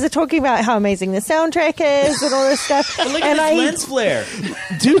 because you guys are talking about how amazing the soundtrack is and all this stuff. But look and at his lens flare.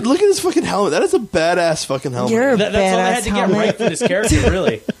 Dude, look at this fucking helmet. That is a badass fucking helmet. You're a That's all they badass had to get helmet. right for this character,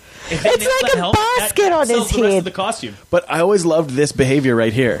 really. If they It's nailed like that a helmet, basket that on sells his the rest head. of the costume. But I always loved this behavior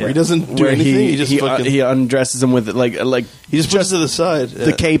right here. He doesn't do where anything. He just he fucking undresses him with like he just puts it to the side.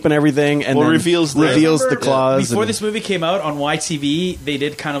 the cape and everything, and Well, then reveals the- reveals the Remember, claws. Before and- this movie came out on YTV, they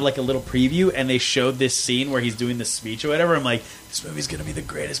did kind of like a little preview, and they showed this scene where he's doing the speech or whatever. I'm like, this movie's gonna be the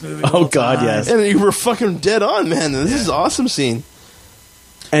greatest movie. Of Oh, all God, time. yes. And you were fucking dead on, man. This is an awesome scene.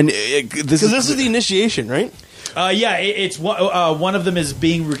 and this Because this is the initiation, right? Yeah, it's one of them is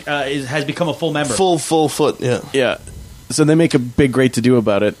being has become a full member. Full foot, yeah. yeah. So they make a big great to do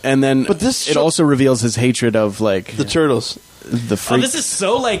about it, and then But this it show- also reveals his hatred of like The turtles. the Oh, freak. this is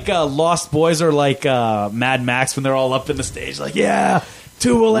so like Lost Boys or like Mad Max when they're all up in the stage, like, yeah,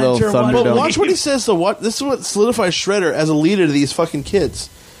 two will Little enter, one Thunderdome. But will watch what he leave. says, though. What this is what solidifies Shredder as a leader to these fucking kids.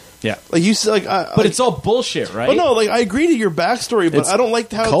 Yeah, Like you said, but it's all bullshit, right? But no, like I agree to your backstory, but It's I don't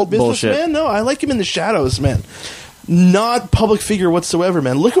like how cult the businessman. bullshit. No, I like him in the shadows, man. Not public figure whatsoever,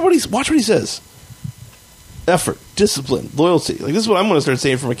 man. Look at watch what he says. Effort, discipline, loyalty. Like this is what I'm going to start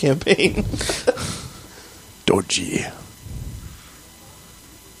saying for my campaign. dodgy.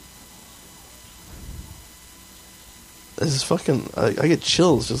 This is fucking. I get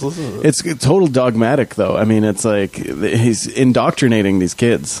chills just listening to this. It's total dogmatic, though. I mean, it's like he's indoctrinating these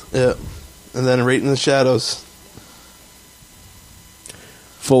kids. Yeah, and then right in the shadows.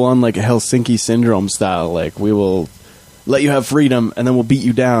 Full on like Helsinki syndrome style. Like we will let you have freedom, and then we'll beat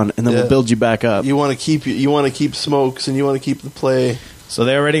you down, and then Yeah. we'll build you back up. You want to keep Smokes, and you want to keep the play. So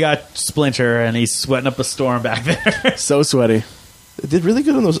they already got Splinter, and he's sweating up a storm back there. So sweaty. They did really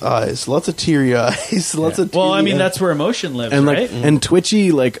good on those eyes. Lots of teary eyes. Lots of. Well, I teary mean, eyes. that's where emotion lives, And like right? and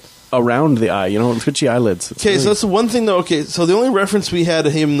twitchy like around the eye, twitchy eyelids. It's Okay, really- so that's the one thing, though. Okay, so the only reference we had to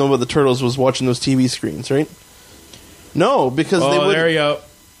him know about the turtles was watching those TV screens, right? No, because they Oh, would. there you go.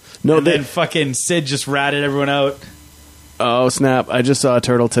 no. And They, then fucking Sid just ratted everyone out. oh snap! I just saw a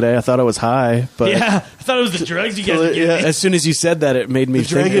turtle today. I thought it was high, but Yeah, I thought it was the drugs you guys were Yeah. giving me. as soon as you said that, it made me The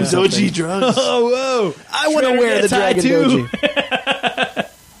think Dragon of something. Doji drugs. Oh, whoa. I want to Shredder wear the gets high, Dragon too. Doji.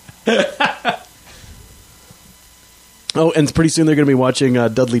 Oh, and pretty soon they're going to be watching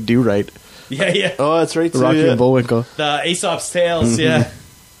Dudley Do Right, Yeah, yeah. Oh, that's right. Too, Rocky yeah. and Bullwinkle, The Aesop's Tales, yeah.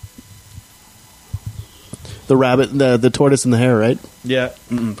 the rabbit, the tortoise and the hare, right? Yeah.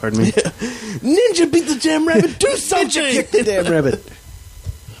 Pardon me. Ninja beat the damn rabbit. Do something. the damn rabbit.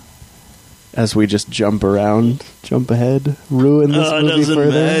 As we just jump around, jump ahead, ruin this Oh, it movie doesn't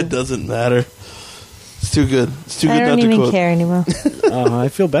further. matter. It doesn't matter. It's too good. It's too I good don't not to even quote. care anymore. Oh, I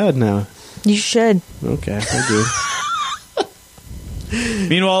feel bad now. You should. Okay, I do.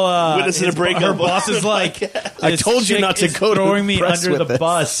 Meanwhile, Witnessing a breakup. her boss is like, I "This told you chick not to is go to throwing the me press under with the this."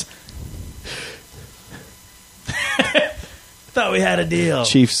 bus." Thought we had a deal.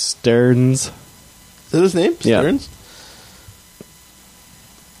 Chief Stearns. Is that his name? Yeah. Stearns?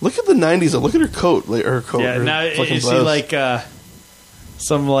 Look at the 90s. Look at her coat. Like, her coat. Yeah, her now fucking is she blouse. like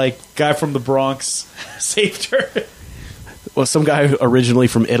some like guy from the Bronx saved her? Well, some guy originally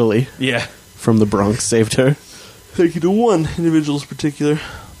from Italy, Yeah. from the Bronx, saved her. Thank you to one individual's particular.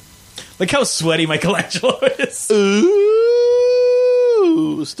 Look how sweaty Michelangelo is. Ooh,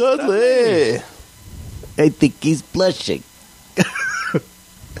 Studley. I think he's blushing.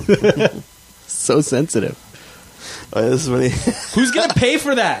 So sensitive. Oh, yeah, this is funny. Who's gonna pay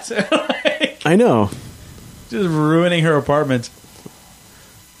for that? I know. Just ruining her apartment.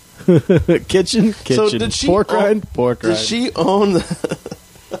 Kitchen. So did she pork own- rind, pork rind. Did she own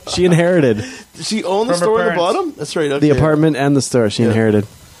She inherited Did she own the From her store at the parents. bottom? That's right. Okay. the apartment and the store. She Yeah. inherited.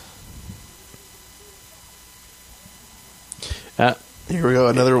 Here we go.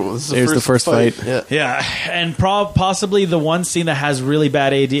 Another one. This is Here's the first fight. Yeah. Yeah, and possibly the one scene that has really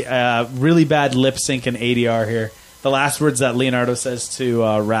bad really bad lip sync and ADR here. The last words that Leonardo says to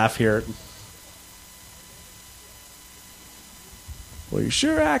Raph here. Well, you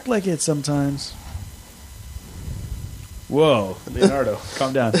sure act like it sometimes. Whoa, Leonardo,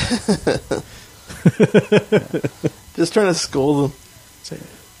 calm down. Just trying to scold them.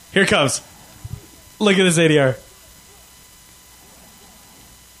 Here it comes. Look at this ADR.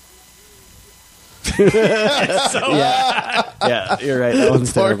 Yeah, you're right. That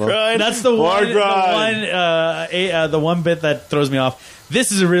one's Far terrible. Cry. That's the Far one, Cry. the one bit that throws me off.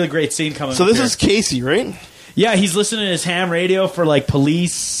 This is a really great scene coming. So up this here. is Casey, right? Yeah, he's listening to his ham radio for like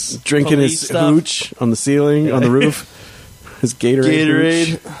police Drinking police his stuff. hooch on the ceiling, on the roof. His Gatorade.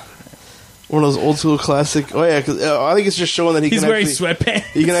 hooch. One of those old school classic. Oh yeah, because I think it's just showing that he He's can wearing actually, sweatpants.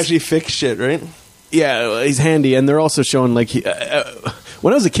 he can actually fix shit, right? Yeah, he's handy, and they're also showing like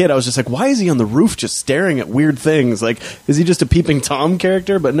when I was a kid, I was just like, why is he on the roof just staring at weird things? Like, is he just a peeping Tom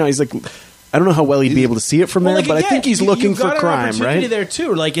character? But no, he's like, I don't know how well he'd be able to see it from there, Well, like, but I again, think he's looking you've for got an crime, opportunity right? there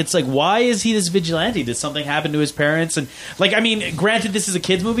too. Like, it's like, why is he this vigilante? Did something happen to his parents? And like, I mean, granted, this is a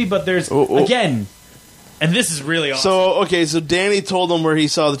kids movie, but there's again, and this is really awesome. So okay, so Danny told him where he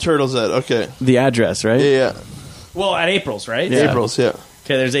saw the turtles at. Okay, The address, right? yeah, Well, at April's, right? Yeah. April's, yeah.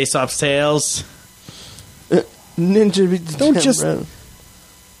 Okay, there's Aesop's Tales. Ninja beat the Don't damn just- rabbit.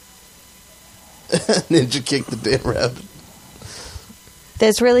 Ninja kicked the damn rabbit.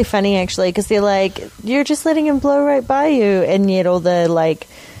 That's really funny, actually, because they're like, you're just letting him blow right by you, and yet all the, like,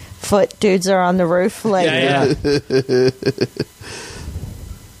 foot dudes are on the roof. Like, Yeah.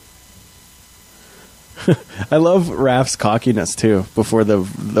 I love Raph's cockiness too. Before the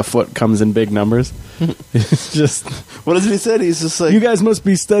foot comes in big numbers, it's just What does he said? He's just like, you guys must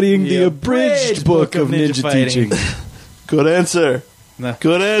be studying the The abridged abridged book book of of ninja ninja fighting. teaching. good answer. Nah.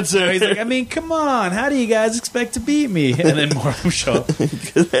 Good answer. He's like, I mean, come on, how do you guys expect to beat me? And then more of them show up.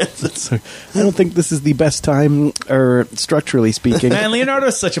 Good answer. So, I don't think this is the best time, or structurally speaking. Man,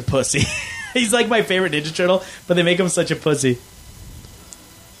 Leonardo's such a pussy. He's like my favorite Ninja Turtle, but they make him such a pussy.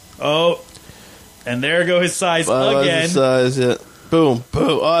 Oh, and there go his size again. Size, yeah. Boom,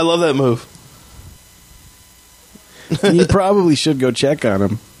 boom. Oh, I love that move. You probably should go check on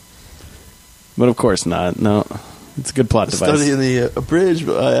him, but of course not. No, it's a good plot device. Studying the abridged,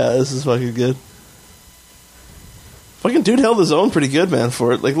 but yeah, this is fucking good. Fucking dude held his own pretty good, man,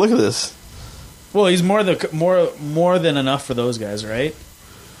 for it. Like, look at this. Well, he's more than enough for those guys, right?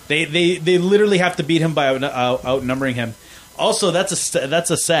 They literally have to beat him by outnumbering him. Also, that's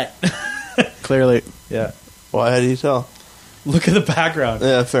a set. Clearly, Yeah. Why? How do you tell? Look at the background.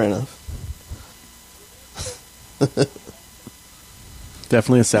 Yeah, fair enough.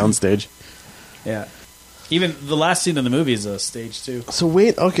 definitely a soundstage. Yeah. Even the last scene in the movie is a stage too. So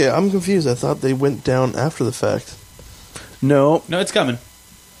wait, okay, I'm confused. I thought they went down after the fact. No, No, it's coming.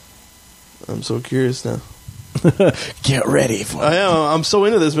 I'm so curious now. get ready for I am. I'm so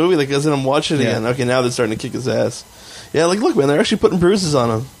into this movie, like, as in I'm watching it Yeah. again. Okay, now they're starting to kick his ass. Yeah, like, look, man, they're actually putting bruises on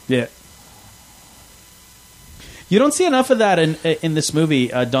him. Yeah. You don't see enough of that in this movie.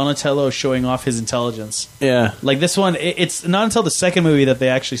 Donatello showing off his intelligence. Yeah, Like this one, it's not until the second movie that they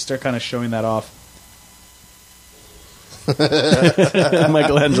actually start kind of showing that off.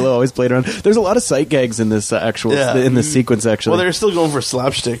 Michelangelo always played around. There's a lot of sight gags in this in this sequence. Actually, Well, they're still going for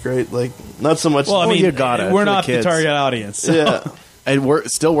slapstick, right? Like, not so much. Well, I mean, you got it, we're for the not the kids. target audience. yeah.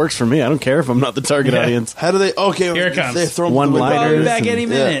 it still works for me. I don't care if I'm not the target Yeah. audience. How do they? Okay, Here it comes. They throw him One through the window. liner. I'll be back and- any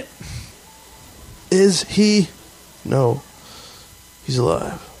minute. Is he? No, he's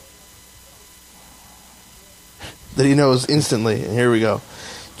alive. That he knows instantly. And here we go.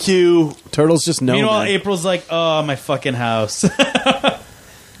 Cue. Turtles just know. Meanwhile, man. April's like, "Oh, my fucking house." I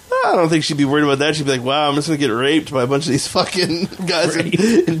don't think she'd be worried about that. She'd be like, "Wow, I'm just gonna get raped by a bunch of these fucking guys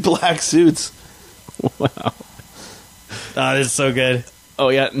in black suits." Wow. Oh, this is so good. Oh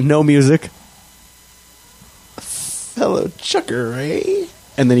yeah, no music, Hello, Chucker Ray.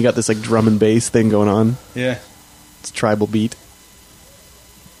 and then you got this like drum and bass thing going on. Yeah. It's tribal beat.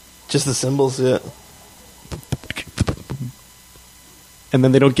 Just the cymbals, yeah. And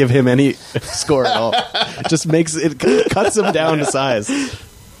then they don't give him any score at all. It just makes it cuts him down to size.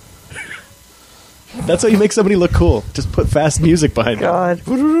 That's how you make somebody look cool. Just put fast music behind it. God.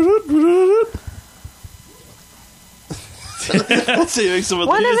 That's how you make someone.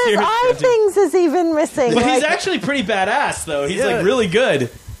 One of his hear- eye things is even missing. But he's Like, actually pretty badass, though. He's Yeah. like really good.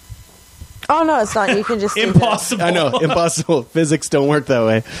 oh, no, it's not. You can just do that. Impossible. I know, impossible. Physics don't work that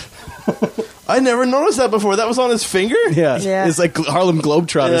way. I never noticed that before. That was on his finger. Yeah, Yeah. it's like Harlem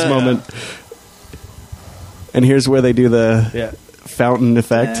Globetrotters Yeah. moment. And here's where they do the Yeah. fountain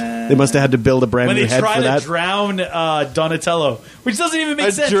effect. They must have had to build a brand When new they head try for to that. drown Donatello, which doesn't even make I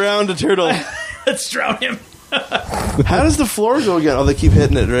sense. drowned a turtle. Let's drown him. How does the floor go again? Oh, they keep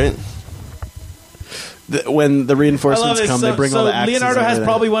hitting it, right? When the I love reinforcements this. come, So, they bring so all the axes. Leonardo and has everything.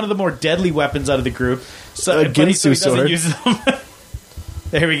 probably one of the more deadly weapons out of the group. So, A but he Ginsu doesn't sword. use them.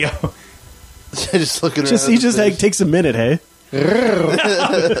 There we go. Just looking Just around he at just the like, fish. takes a minute, hey? Hey,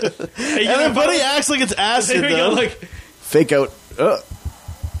 And then Buddy acts like it's acid, There we go. though. Look, Fake out.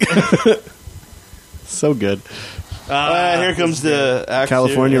 So good. Here comes the axe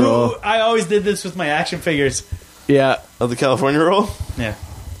California here. roll. I always did this with my action figures. Yeah, Of the California roll. Yeah.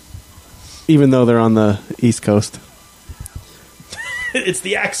 even though they're on the East Coast. It's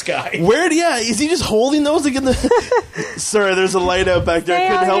the axe guy. Where? Yeah, is he just holding those again? Sorry, there's a light out back there. I Stay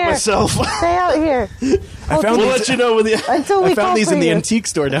couldn't out help here. myself. Stay out here. I found We'll these, let you know when the Until we I found call these for in the you. antique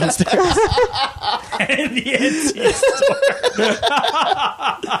store downstairs. In the antique store.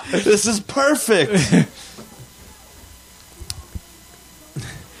 This is perfect.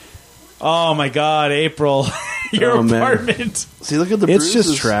 Oh my God, April. Your Oh, man. apartment. See, look at the It's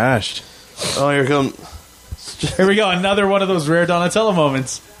bruises. just trashed. Oh, here come. Here we go. Another one of those rare Donatello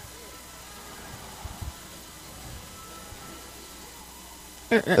moments.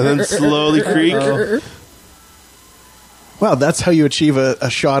 And then slowly creak. Wow, that's how you achieve a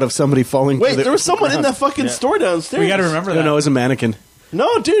shot of somebody falling. Wait, to the there was someone in ground. that fucking store downstairs. We got to remember I that. don't know. It was a mannequin.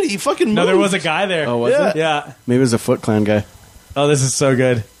 No, dude, he fucking moved. No, there was a guy there. Oh, was Yeah. it? Yeah. Maybe it was a Foot Clan guy. Oh, this is so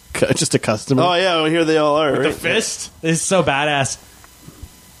good. Just a customer. Oh, yeah, well, here they all are. The Right? fist is so badass.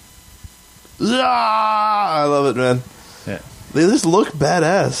 Ah, I love it, man. Yeah. They just look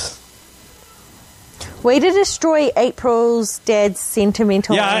badass. Way to destroy April's dad's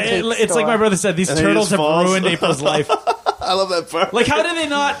sentimental. Yeah, antique it's like store. my brother said. These And he turtles just have falls. ruined April's life. I love that part. Like, how did they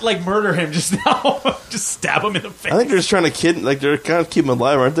not like murder him just now? Just stab him in the face. I think they're just trying to they're kind of keep him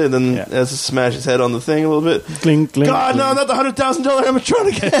alive, aren't they? Then Yeah. has to smash his head on the thing a little bit. Clink, clink, God, no, clink. not the $100,000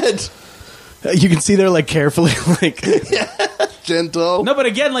 animatronic head. You can see they're like carefully like. Gentle. No, but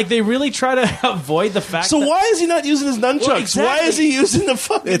again, like they really try to avoid the fact. So that, why is he not using his nunchucks? Well, exactly. Why is he using the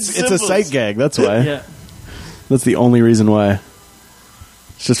fucking It's a symbols? sight gag. That's why. Yeah. That's the only reason why.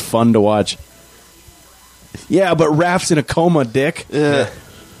 It's just fun to watch. Yeah, but Raph's in a coma, Dick. Yeah.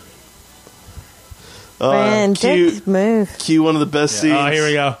 Man, cute. Dick's move. Cue one of the best scenes. Oh, here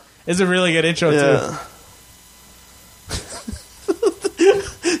we go. It's a really good intro too. Yeah.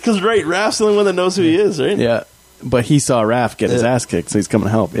 Because, right, Raph's the only one that knows who he is, right? Yeah, but he saw Raph get his Yeah. ass kicked, so he's coming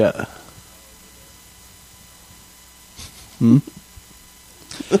to help. Yeah.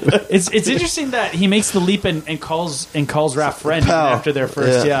 It's interesting that he makes the leap and calls Raph friend even Pal. after their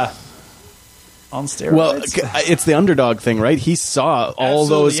first Yeah. on steroids. Well, it's the underdog thing, right? He saw all Absolutely.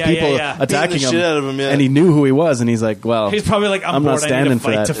 those Yeah, people yeah, yeah. attacking Beating the shit out of him, yeah. and he knew who he was, and he's like, "Well, he's probably like, I'm not bored. I standing need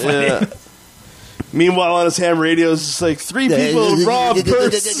for a fight that." to fight. Yeah. Meanwhile, on his ham radio, it's just like 3 people robbed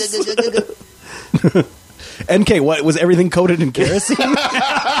purse. NK, what was everything coated in kerosene?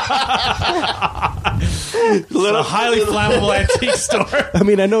 It's a highly flammable antique store. I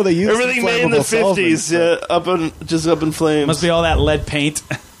mean, I know they used Everything made in the flammable 50s, solvents, up in flames. Must be all that lead paint.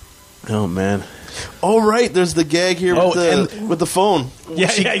 but- Oh man, Oh, right, there's the gag here Oh, with the phone.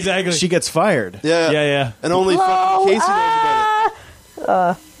 Yeah, yeah, exactly. she gets fired. Yeah. Yeah, yeah. And only Whoa, fucking Casey knows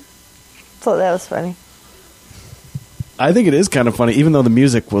about it. Thought that was funny. I think it is kind of funny, even though the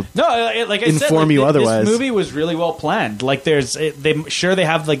music will. No, like I said, Inform like, you otherwise. This movie was really well planned. Like, they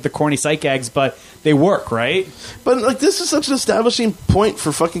have like the corny sight gags, but they work, right? But, like, this is such an establishing point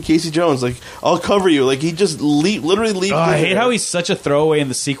for fucking Casey Jones. Like, I'll cover you. Like, he just literally leaped I in hate there. how he's such a throwaway in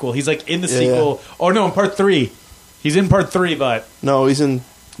the sequel. He's like in the sequel. Oh no, in part 3. He's in part 3, but No, he's in...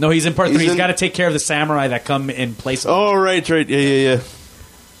 no, he's in part 3. He's He's in- got to take care of the samurai that come in place of him. Oh, right. Yeah.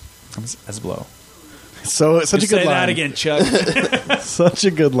 Comes as a blow. So such Just a good say line. that again, Chuck. Such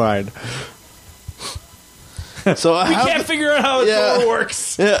a good line. So We can't figure out how a Yeah. door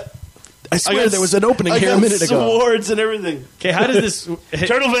works. Yeah. I swear there was an opening here a minute ago. Swords and everything. Okay, how does this?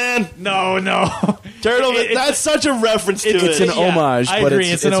 Turtle Van. No. Turtle Van. It- That's such a reference to it. It's an homage, I but agree.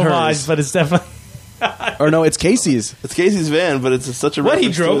 it's an hers. homage, but it's definitely Or no, it's Casey's. It's Casey's van, but it's such a what he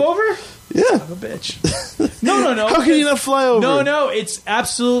reference drove to it. over. Yeah. A bitch. No. How can you not fly over? No. It's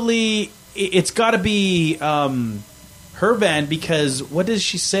absolutely. It's got to be her van because what does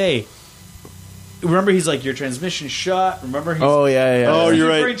she say? Remember, he's like your transmission shot. Remember, he's, Oh yeah. Oh, he's you're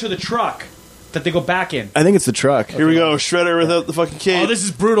right. referring to the truck that they go back in. I think it's the truck. Here we go. Shredder without the fucking cape. Oh, this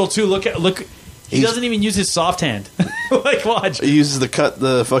is brutal too. Look. He He's- doesn't even use his soft hand. Like, watch. He uses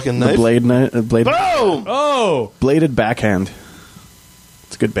the fucking The knife. blade, Boom! Oh, bladed backhand.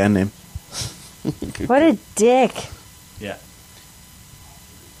 It's a good band name. What a dick. yeah.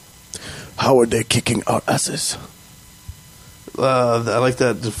 How are they kicking our asses? I like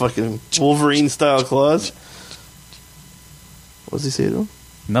that the fucking Wolverine style claws. What does he say to him?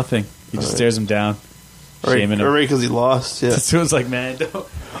 Nothing. He just Alright. stares him down, shaming him. Right, because he lost. Yeah. So it's like, man, come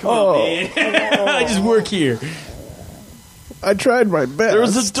on, man. I just work here. I tried my best. There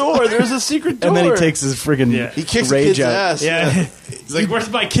was a door. There was a secret door. and then he takes his friggin' Yeah. He kicks the rage kid's out. ass. Yeah. He's like, where's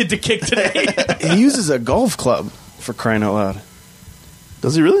my kid to kick today? He uses a golf club for crying out loud.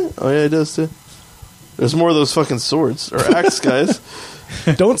 Does he really? Oh yeah, he does too. There's more of those fucking swords or axe guys.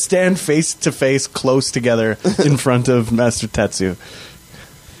 Don't stand face to face close together in front of Master Tetsu.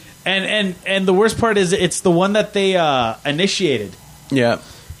 And the worst part is it's the one that they initiated. Yeah.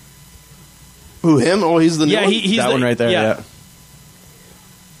 Who, him? Oh, he's the new Yeah, one? he's that the, one right there, yeah.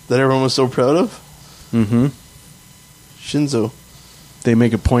 That everyone was so proud of? Mm-hmm. Shinzo. They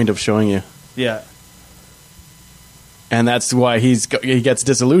make a point of showing you. Yeah. And that's why he gets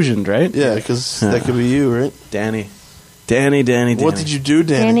disillusioned, right? Yeah, because that could be you, right? Danny. What did you do,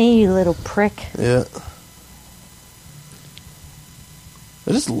 Danny? Danny, you little prick. Yeah.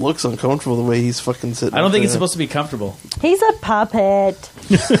 It just looks uncomfortable the way he's fucking sitting. I don't think it's there. supposed to be comfortable. He's a puppet.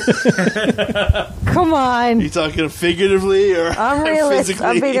 Come on. You talking figuratively or I'm realist. physically?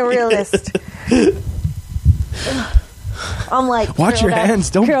 I'm being a realist. I'm like Watch curled your up- hands,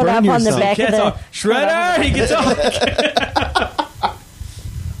 don't curled burn up on the yourself. back of Can't the talk. Shredder, he can talk.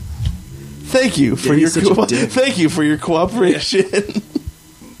 Thank you for Yeah, your he's such a dick. thank you for your cooperation.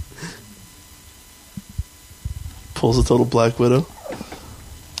 Pulls a total Black Widow.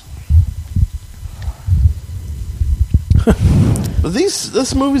 But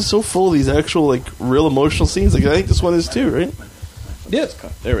this movie's so full of these actual like real emotional scenes. Like I think this one is too, right? Yeah.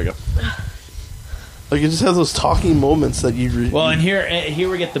 There we go. Like it just has those talking moments that you. Well, and here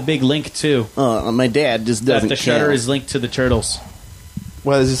we get the big link too. My dad just That doesn't the shutter care. is linked to the turtles.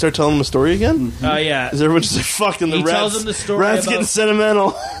 Why does he start telling them a story again? Yeah. Is everyone just like fucking the He rats? tells them the story Rats about- getting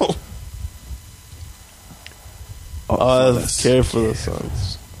sentimental. I care for the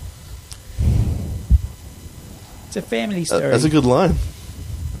songs. It's a family story. That's a good line.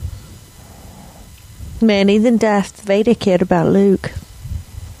 Man, even Darth Vader cared about Luke.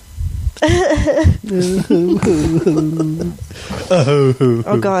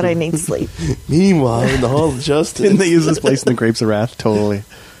 Oh God, I need sleep. Meanwhile, in the Hall of Justice, Didn't they use this place in the Grapes of Wrath? Totally.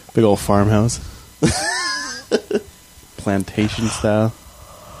 Big old farmhouse. Plantation style.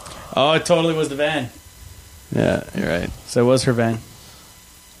 Oh, it totally was the van. Yeah, you're right. So it was her van.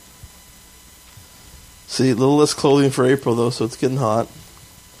 See, a little less clothing for April though, so it's getting hot.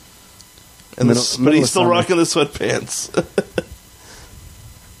 And Middle- but middle he's of still summer. rocking the sweatpants.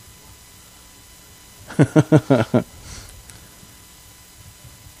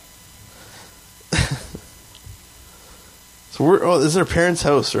 So this is her parents'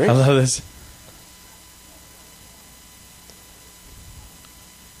 house, right? I love this.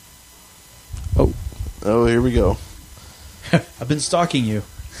 Oh, here we go. I've been stalking you.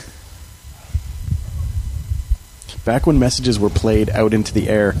 Back when messages were played out into the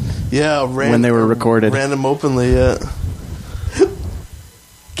air. Yeah, When they were recorded. random openly. Yeah,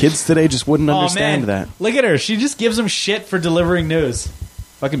 Kids today just wouldn't understand oh man, that. look at her. She just gives them shit for delivering news.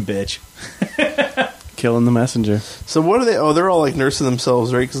 Fucking bitch. Killing the messenger. So what are they? Oh, they're all like nursing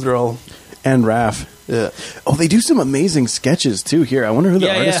themselves, right? Because they're all And Raph. yeah. Oh, they do some amazing sketches too here. I wonder who the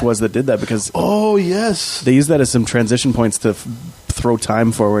Yeah, artist yeah. was that did that because Oh yes. they use that as some transition points to throw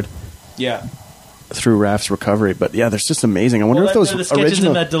time forward Yeah. through Raph's recovery. But yeah, there's just amazing. I wonder if those the sketches original.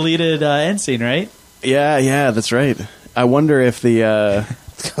 in that deleted end scene, right? Yeah, that's right. I wonder if the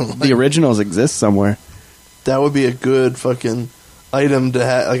originals exist somewhere. That would be a good fucking item to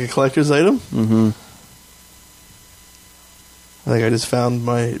have, like a collector's item. Mm-hmm. I think I just found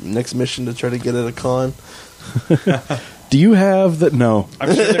my next mission to try to get at a con. Do you have the no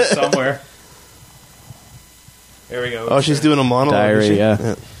I'm sure they're somewhere. There we go. Oh, she's doing a monologue. Diary, is she?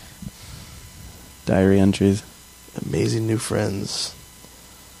 yeah. diary entries? Amazing new friends.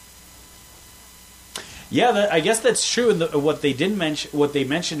 Yeah, I guess that's true. And what they didn't mention, what they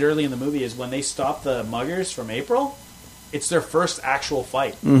mentioned early in the movie, is when they stopped the muggers from April, it's their first actual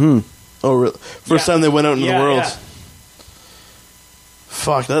fight. Mm-hmm. Oh, really? First Yeah. time they went out in Yeah, the world. yeah.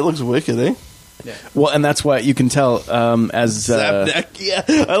 Fuck, that looks wicked, eh? Yeah. Well, and that's why you can tell as Zapneck, yeah.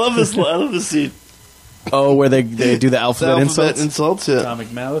 I love this. I love this scene. where they do the alphabet, insults. Yeah.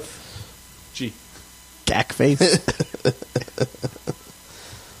 Atomic mouth. Gee. Gack face.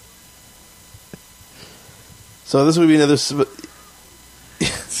 So this would be another.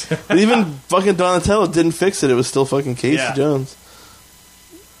 But even fucking Donatello didn't fix it. It was still fucking Casey Yeah. Jones.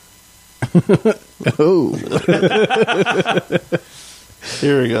 Oh,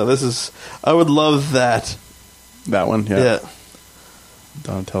 Here we go. This is. I would love that. that one. Yeah. Yeah.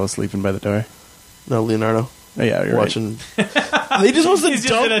 Donatello sleeping by the door. No, Leonardo. Oh yeah, you're Watching. They just must He's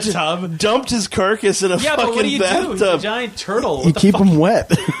just in a have tub. dumped his carcass in a Yeah, but what do fucking you do? He's a bathtub. giant turtle. right. What You the keep fuck? them wet.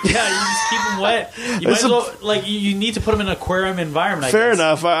 Yeah, you just keep them wet. You might That's as well, like, you need to put them in an aquarium environment. Fair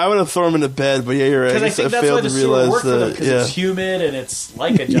enough. I would have thrown him into bed, but yeah, you're right. Because I guess think that's why failed the to sewer realize worked for them, that. because Yeah. it's humid and it's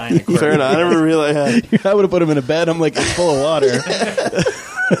like a giant aquarium. Fair enough. I never realized. I would have put him in a bed. I'm like, it's full of water.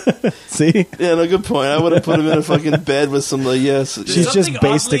 See, Yeah, no, good point. I would have put him in a fucking bed with some, like, yes. she's just Something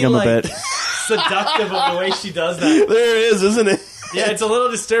basting him oddly, a bit. seductive of the way she does that. There it is, isn't it? Yeah, it's a little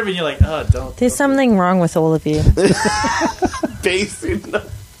disturbing. You're like, oh, don't. There's something wrong with all of you. Basting.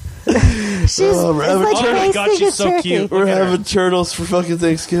 She's Oh, it's Rabbit. like Oh my God, basting she's a so turkey. cute. We're Look at her. having turtles for fucking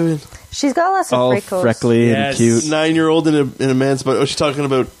Thanksgiving. She's got lots of All freckles. freckly Yes. and cute. 9-year-old in a man's body. Oh, she's talking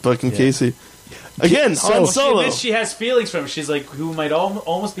about fucking Casey. Again, Han She Solo. admits she has feelings for him. She's like, who might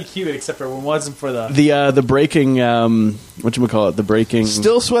almost be cute, except for when it wasn't for the. The breaking whatchamacallit, the breaking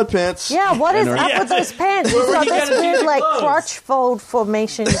Still sweatpants. Yeah, what is Yeah. up with those pants? Where He's were got you this gonna do weird, the like, clothes? crotch fold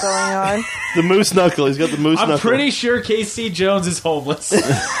formation going on. The moose knuckle. He's got the moose I'm knuckle. pretty sure Casey Jones is homeless.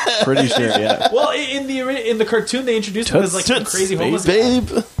 pretty sure, yeah. Well, in the cartoon, they introduced him as like some Toots, crazy homeless guy.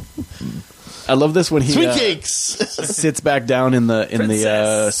 babe. I love this when he Sweet cakes. sits back down in the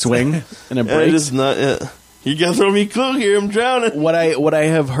Princess. swing and it It breaks. is not. You gotta throw me a clue here. I'm drowning. What I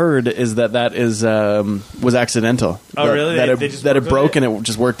have heard is that is was accidental. Oh, That- really? That They it just that it worked broke with and it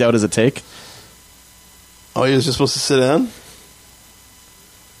just worked out as a take. Oh, he was just supposed to sit down.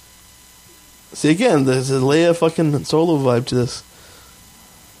 See, again, there's a Leia fucking Solo vibe to this.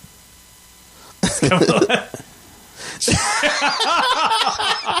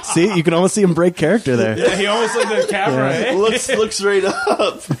 See, you can almost see him break character there. Yeah, he almost looked at the camera. Eh? looks right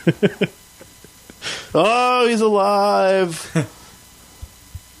up. Oh, he's alive.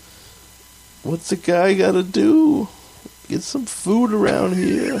 What's the guy got to do? Get some food around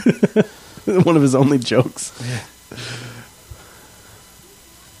here. One of his only jokes.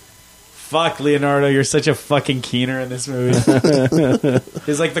 Fuck, Leonardo, you're such a fucking keener in this movie.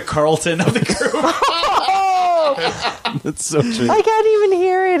 He's like the Carlton of the crew. Oh, That's so true. I can't even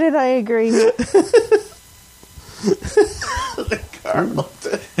hear it, and I agree.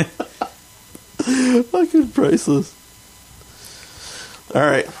 Fucking priceless. All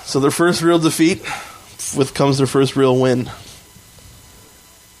right, so their first real defeat comes their first real win.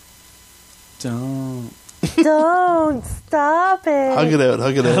 Don't. Don't stop it. Hug it out,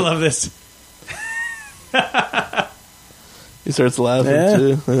 hug it I out. love this. He starts laughing Yeah.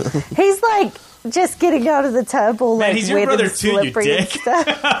 too. He's like just getting out of the tub, all Man, like he's your wet brother and too, you slippery and dick.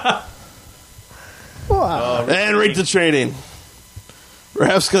 stuff. And right to training.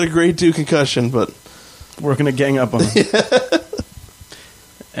 Raph's got a grade 2 concussion, but We're gonna gang up on him.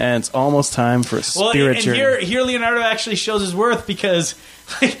 And it's almost time for a Well, spirit and journey. here Leonardo actually shows his worth because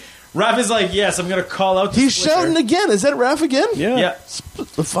like, Raph is like, yes, I'm going to call out. he's Splinter. shouting again. Is that Raph again? Yeah,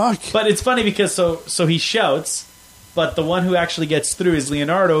 The fuck? but it's funny because so he shouts, but the one who actually gets through is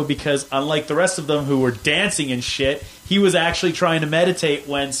Leonardo because unlike the rest of them who were dancing and shit, he was actually trying to meditate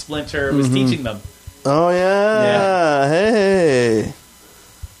when Splinter was teaching them. Oh yeah. Hey.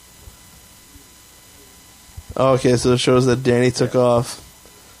 Okay, so it shows that Danny took off.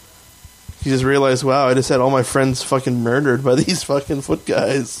 He just realized, wow, I just had all my friends fucking murdered by these fucking foot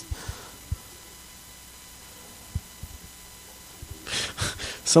guys.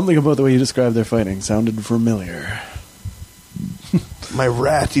 Something about the way you described their fighting sounded familiar. My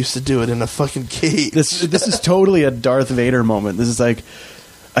rat used to do it in a fucking cave. This is totally a Darth Vader moment. This is like,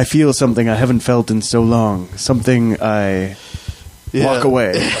 I feel something I haven't felt in so long. Something I walk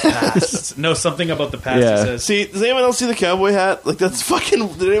away. Past. No, something about the past. Yeah. He says. See, does anyone else see the cowboy hat? Like, that's fucking...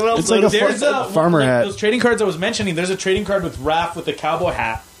 Did anyone else It's like a notice far- that? There's a farmer like hat. Those trading cards I was mentioning. There's a trading card with Raph with a cowboy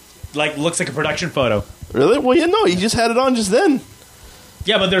hat. Like looks like a production photo. Really? Well, yeah, no, he just had it on just then.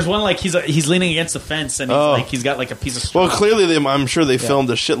 Yeah, but there's one like he's leaning against the fence and he's got like a piece of straw. Well, clearly, I'm sure they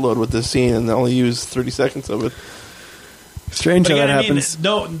filmed a shitload with this scene and they only used 30 seconds of it. Strange But how again, that I mean, happens.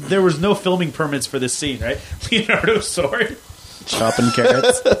 no, there was no filming permits for this scene, right? Leonardo's sword. Chopping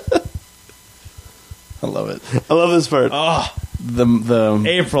carrots. I love it. I love this part. Oh, The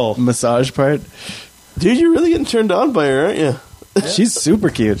April. massage part. Dude, you're really getting turned on by her, aren't you? She's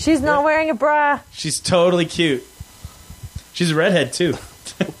super cute. She's not wearing a bra. She's totally cute. She's a redhead too.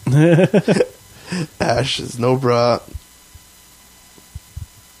 Ash is no bra.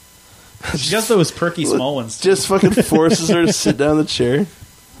 She got those perky small ones. Too. Just fucking forces her to sit down in the chair.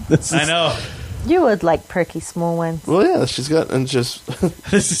 I know. You would like perky small ones. Well, yeah, she's got, and just,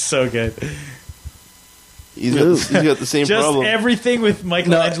 This is so good. he's got the same Just problem. everything with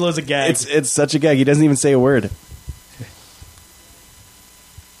Michelangelo's a gag. It's such a gag. He doesn't even say a word.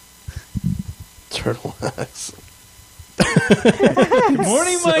 Turtle wax. Good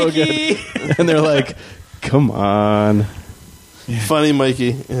morning, Mikey. And they're like, come on. Funny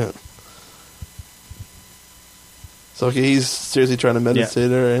Mikey, yeah. So, okay, he's seriously trying to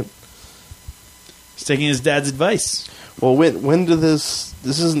meditate, all right. He's taking his dad's advice. Well, when did this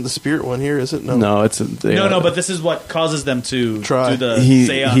isn't the spirit one here, is it? No, it's but this is what causes them to Try. do the he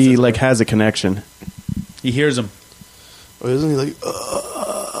seances. like has a connection. He hears them. Or isn't he like,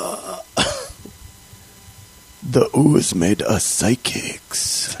 The ooze made us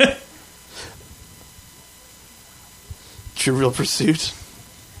psychics. Trivial Pursuit?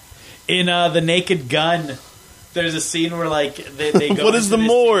 In The Naked Gun, there's a scene where like they go. What is the into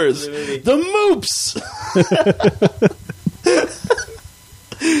this Moors? scene of the movie. The Moops!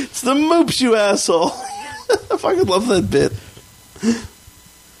 It's the Moops, you asshole! I fucking love that bit.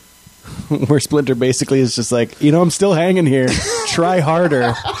 Where Splinter basically is just like, I'm still hanging here. Try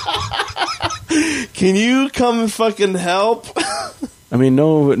harder. Can you come and fucking help? I mean,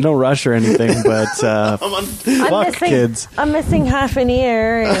 no rush or anything, but fuck kids. I'm missing half an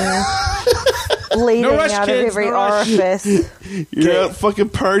ear and bleeding No rush, out kids, of every no rush. orifice. You're out fucking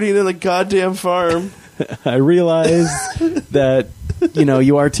partying in a goddamn farm. I realize that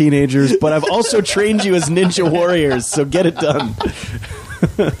you are teenagers, but I've also trained you as ninja warriors, so get it done.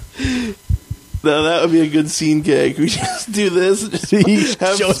 Now that would be a good scene gag. We just do this. And just He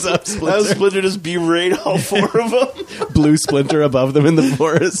shows up, Have Splinter just berate all four of them. Blue Splinter above them in the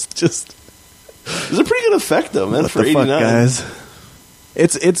forest. Just It's a pretty good effect, though, man. what For the fuck, 89, guys?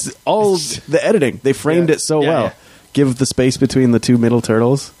 It's all the editing. They framed it so well. yeah. Give the space between the two middle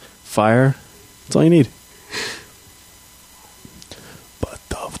turtles. Fire. That's all you need. But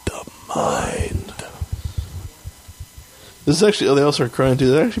of the mind. This is actually. Oh, they all start crying too.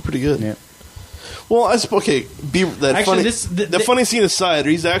 They're actually pretty good. Yeah. Well, okay. That Actually, funny. The funny scene aside,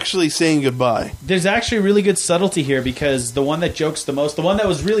 he's actually saying goodbye. There's actually really good subtlety here because the one that jokes the most, the one that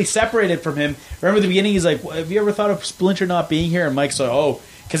was really separated from him. Remember at the beginning, he's like, "Have you ever thought of Splinter not being here?" And Mike's like, "Oh,"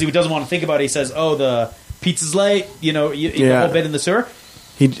 because he doesn't want to think about it. He says, "Oh, the pizza's late." The whole bit in the sewer.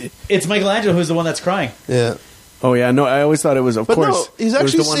 It's Michelangelo who's the one that's crying. Yeah, Oh yeah, no. I always thought it was. Of But no, course, he's it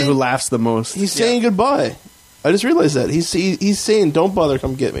was actually the one saying- who laughs the most. he's saying goodbye. I just realized that he's saying, "Don't bother,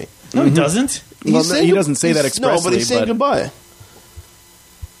 come get me." No, he doesn't. Well, He's saying he doesn't say that No, but expressly, he's saying but- goodbye.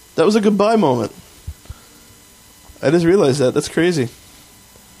 That was a goodbye moment. I just realized that. That's crazy.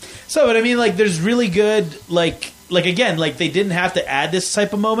 So, but I mean, like, there's really good, like again, like they didn't have to add this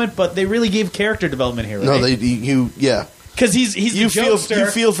type of moment, but they really gave character development here. Right? No, yeah. Because he's You the feel- jokester, you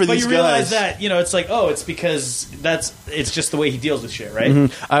feel for but these you realize guys. that it's like, oh, it's because it's just the way he deals with shit,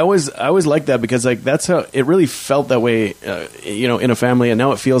 right? I always like that because like that's how it really felt that way, in a family, and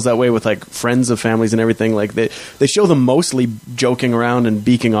now it feels that way with like friends of families and everything. Like they show them mostly joking around and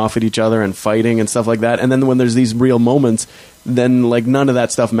beaking off at each other and fighting and stuff like that, and then when there's these real moments, then like none of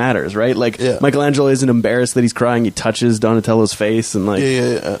that stuff matters, right? Like Yeah. Michelangelo isn't embarrassed that he's crying; he touches Donatello's face and like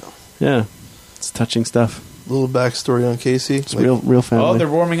Yeah. it's touching stuff. Little backstory on Casey. It's real family. Oh, they're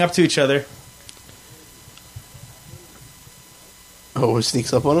warming up to each other. Oh, it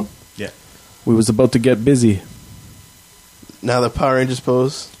sneaks up on him. Yeah. We was about to get busy. Now the Power Rangers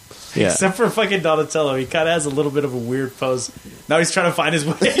pose. Yeah. Except for fucking Donatello, he kind of has a little bit of a weird pose. Now he's trying to find his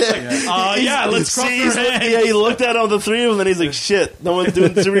way. Oh yeah, let's cross See, their hands. yeah, he looked at all the three of them, and he's like, "Shit, no one's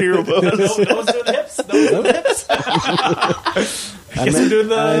doing superhero pose." No one's doing the hips. No one's doing the hips. I guess we're doing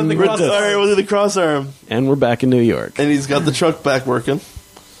the We're- cross. all right, we'll do the cross arm, And we're back in New York. and he's got the truck back working.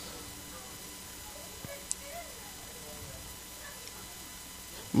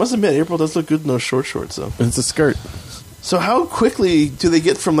 Must admit, April does look good in those short shorts, though. It's a skirt. So, how quickly do they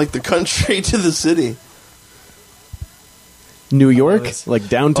get from like the country to the city? New York, this- like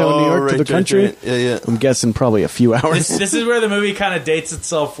downtown New York to the country. Right. Yeah. I'm guessing probably a few hours. This is where the movie kind of dates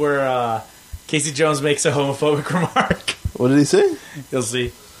itself, where Casey Jones makes a homophobic remark. What did he say? You'll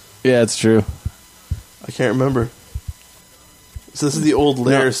see. Yeah, it's true. I can't remember. So this is the old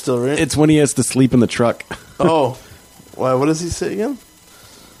lair No, still, right? It's when he has to sleep in the truck. Oh, why? What does he say again?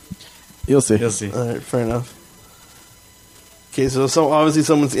 You'll see. You'll see. All right, fair enough. Okay, so obviously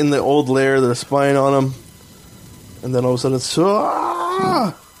someone's in the old lair. They're spying on him, and then all of a sudden it's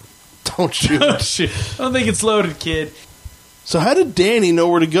don't shoot. Oh shit! I don't think it's loaded, kid. So how did Danny know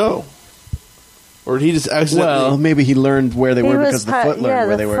where to go, or did he just accidentally? Well, maybe he learned where they were because the foot learned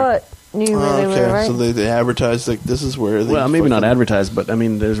where they were. foot knew where they okay, were, right? so they advertised like this is where. They Well, maybe not fucking- advertised, but I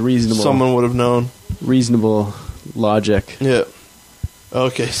mean, there's Someone would have known. reasonable logic. Yeah.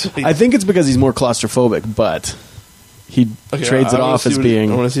 Okay, so I think it's because he's more claustrophobic, but he trades it off as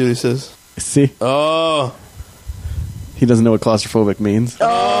being. I want to see what he says. See, Oh. he doesn't know what claustrophobic means.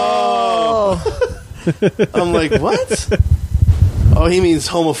 Oh, I'm like, what? Oh, he means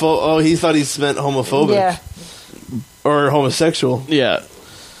homophobic. Oh, he thought he meant homophobic. yeah. Or homosexual. Yeah,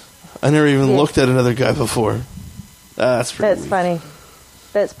 I never even Yeah. looked at another guy before. That's pretty That's weak. funny.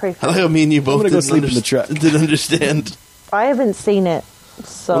 That's pretty I like funny. how me and you both gonna go didn't, sleep in the truck. didn't understand. I haven't seen it.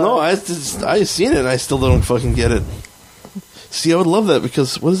 So Well, no, I seen it and I still don't fucking get it. See, I would love that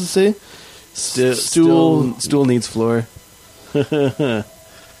because what does it say? Stool needs floor.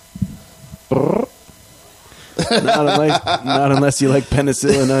 Not unless you like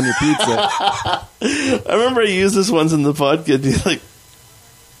penicillin on your pizza. I remember I used this once in the podcast. Like,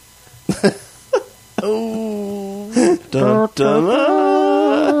 oh, dun, dun,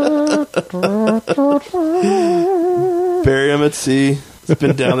 bury him at sea. It's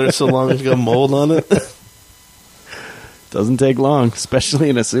been down there so long, it's got mold on it. Doesn't take long, especially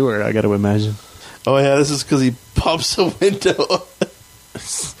in a sewer, I got to imagine. Oh yeah, this is because he pops a window.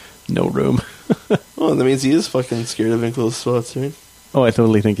 No room. Oh, that means he is fucking scared of enclosed spots, right? Oh, I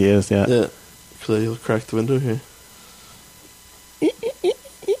totally think he is, yeah. Yeah, because he'll crack the window here.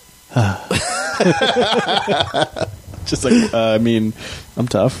 Just like, I mean, I'm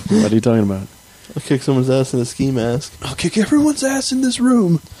tough. What are you talking about? I'll kick someone's ass in a ski mask. I'll kick everyone's ass in this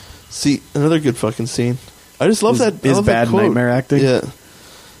room. See, another good fucking scene. I just love that. I Is love that bad quote. nightmare acting? Yeah.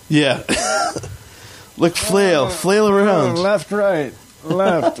 Yeah. Like flail around. Left, right,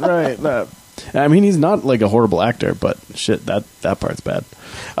 left, left. I mean, he's not like a horrible actor, but shit, that part's bad.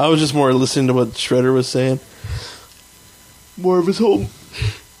 I was just more listening to what Shredder was saying. More of his whole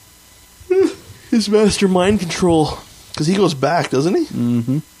his master mind control, because he goes back, doesn't he?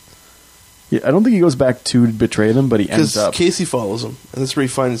 Mm-hmm. Yeah, I don't think he goes back to betray them, but he ends Because up. Casey follows him, and that's where he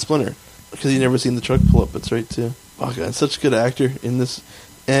finds Splinter. Because he never seen the truck pull up. That's right too. Oh god, such a good actor in this,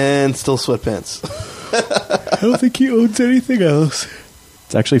 and still sweatpants. I don't think he owns anything else.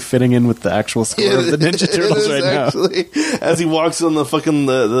 It's actually fitting in with the actual score of the Ninja It Turtles is right now. actually, as he walks on the fucking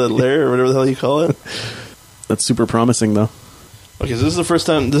the lair or whatever the hell you call it. That's super promising, though. Okay, so this is the first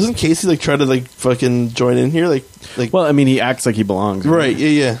time. Doesn't Casey like try to like fucking join in here? Like Well, I mean, he acts like he belongs. right?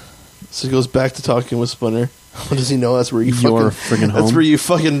 Yeah. So he goes back to talking with Splinter. What does he know? That's where you Your fucking. friggin' That's home. where you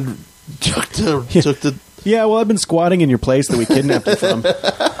fucking took the. Yeah, well, I've been squatting in your place that we kidnapped you from.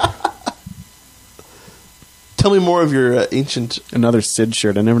 Tell me more of your ancient. Another Sid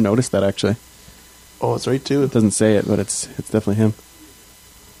shirt. I never noticed that, actually. Oh, it's right too. It doesn't say it, but it's definitely him.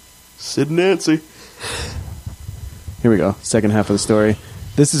 Sid and Nancy. Here we go. Second half of the story.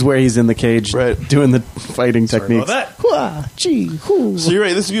 This is where he's in the cage Right. doing the fighting techniques. about So you're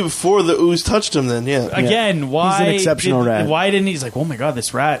right. This would be before the ooze touched him. Then yeah. Again, why? He's an exceptional rat. Why didn't he's like? Oh my god,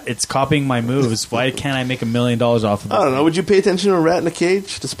 this rat! It's copying my moves. Why can't I make $1 million off of it? I don't know. Would you pay attention to a rat in a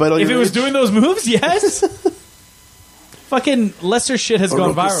cage, despite all If your it was rage? doing those moves, yes. Fucking lesser shit has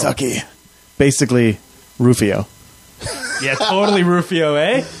gone viral. Orokosaki. Basically, Rufio. Yeah, totally Rufio,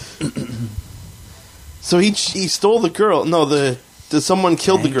 eh? So he stole the girl. No, someone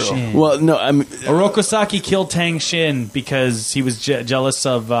killed the girl. Shin. Well, no, I'm. Orokosaki killed Tang Shin because he was jealous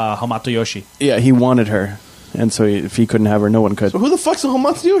of Hamato Yoshi. Yeah, he wanted her, and so if he couldn't have her, no one could. So who the fuck's a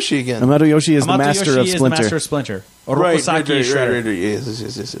Hamato Yoshi again? Hamato Yoshi is the Hamato master Yoshi of is the Splinter, master of Splinter. Orokosaki is Shredder. right.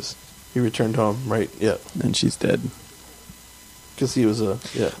 Yes. He returned home. Right. Yeah. and she's dead. Because he was a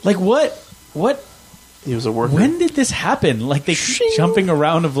Like what? he was a worker. When did this happen? Like they keep jumping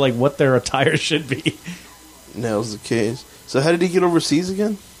around of like what their attire should be. Nails the cage. So how did he get overseas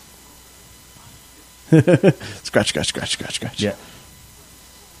again? Scratch. Yeah.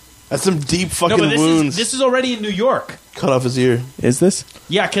 That's some deep No, fucking but wounds. this is already in New York. Cut off his ear. Is this?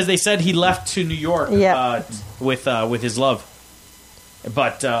 Yeah, because they said he left to New York Yeah. with his love,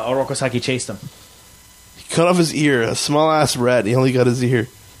 but Orokosaki chased him. He cut off his ear. A small ass rat. He only got his ear.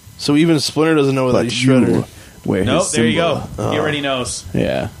 So even Splinter doesn't know that But he's Shredder. you wear Nope, his there you go. symbol. He already knows.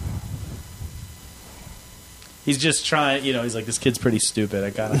 Yeah. He's just trying. He's like, this kid's pretty stupid.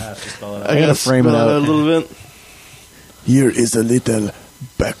 I gotta have to spell it out. I gotta frame spell it out. a little bit. Here is a little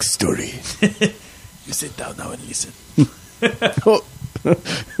backstory. You sit down now and listen.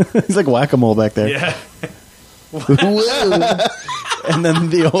 He's like whack-a-mole back there. Yeah. And then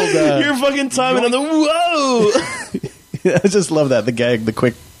the old... You're fucking timing on the whoa. I just love that. The gag, the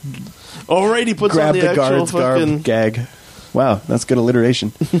quick All right, he puts grab on the, the actual guard's fucking. garb gag. Wow, that's good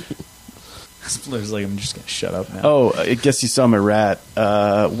alliteration. Splinter's like, I'm just gonna shut up now. Oh, I guess you saw my rat.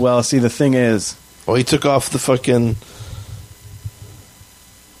 Well, see, the thing is... Oh, he took off the fucking.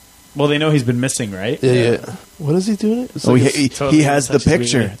 Well, they know he's been missing, right? Yeah. What is he doing? It's Oh, like he totally has the touches me.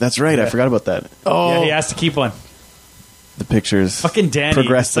 picture. That's right. I Yeah. forgot about that. Yeah, he has to keep one. The pictures. Fucking Danny,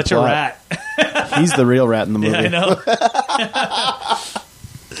 progress the such a plot. rat. He's the real rat in the movie. Yeah, I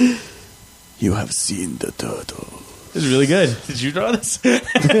know. You have seen the turtle. It's really good. Did you draw this?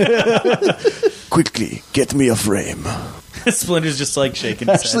 Quickly, get me a frame. Splinter's just like shaking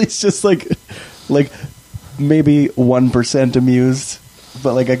his Actually, it's just like maybe 1% amused,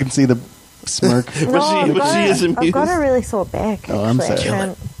 but like I can see the Smirk. But she is amused. I've got a really sore back. Oh, I'm actually. sorry. I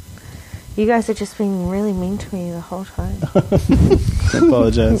can't- You guys are just being really mean to me the whole time. I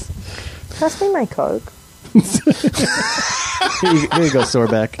apologize. Pass me my Coke. Here you go,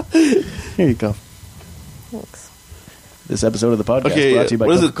 Soreback. Here you go. Thanks. This episode of the podcast Okay, brought to you by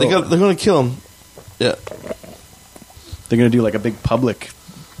what is it? Coca-Cola. They're going to kill him. Yeah. They're going to do like a big public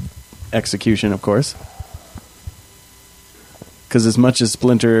execution, of course. Because as much as not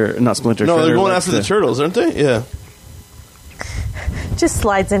Splinter, No, Shredder they're going likes after the turtles, aren't they? Yeah. Just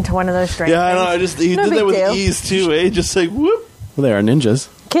slides into one of those drain Yeah, I know. things. He No did big that with deal. ease too, eh? Just like whoop. Well, they are ninjas.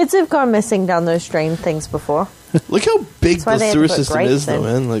 Kids have gone missing down those drain things before. Look how big That's why the they had sewer to put system grapes is, though, in.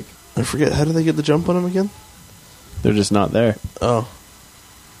 man. Like, I forget. How do they get the jump on them again? They're just not there. Oh.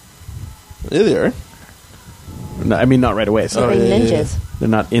 Yeah, they are. No, I mean, not right away. So Oh, They're yeah, yeah, ninjas. they're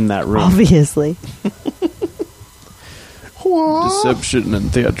not in that room. Obviously. Deception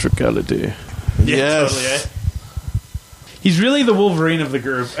and theatricality. Yes. Totally, eh? He's really the Wolverine of the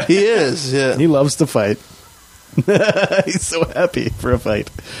group. He is, yeah. He loves to fight. He's so happy for a fight.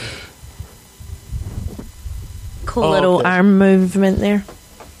 Cool Oh, little okay. arm movement there.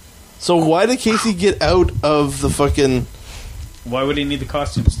 So why did Casey get out of the fucking... Why would he need the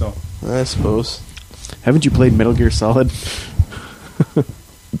costumes, though? I suppose. Haven't you played Metal Gear Solid?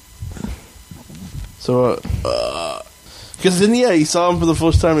 So, because then, yeah, he saw him for the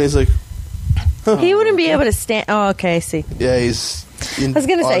first time and he's like, He wouldn't be able to stand. Oh, okay, I see. yeah, he's... I was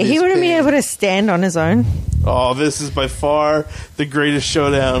going to say, he wouldn't be able to stand on his own. Oh, this is by far the greatest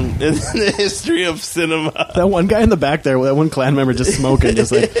showdown in the history of cinema. That one guy in the back there, that one clan member just smoking,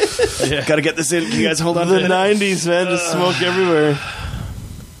 just like, gotta get this in. Can you guys hold on to The it? 90s, man, just smoke everywhere.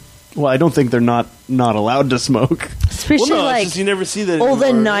 Well, I don't think they're not allowed to smoke. Especially Well, no, it's like just you never see that all the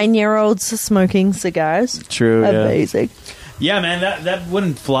anymore. 9-year-olds smoking cigars. True, yeah. Amazing. Yeah, man, that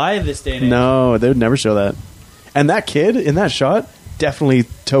wouldn't fly this day and age. No, they would never show that. And that kid in that shot, definitely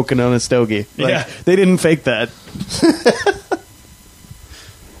token on a stogie. Like, Yeah. they didn't fake that.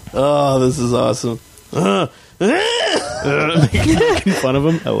 Oh, this is awesome. Making fun of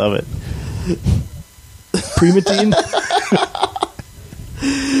him. I love it. Primatine.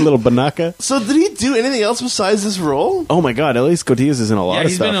 Little Banaka. So did he do anything else besides this role? Oh my god, Elias Cotillas is in a lot Yeah, of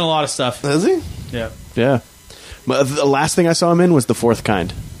he's stuff. been in a lot of stuff. Has he? Yeah. Yeah. But the last thing I saw him in was The Fourth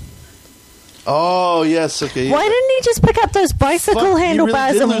Kind. Oh, yes, okay. Why didn't he just pick up those bicycle Fuck, he really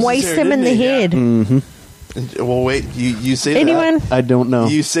handlebars did and lose his waste hair, them in the didn't he? head? Well, wait, you say Anyone? that. I don't know.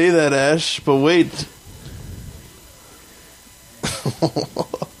 You say that, Ash, but wait.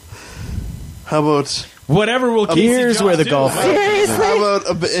 How about Whatever will Casey Here's Jones where the do. golf- Seriously? how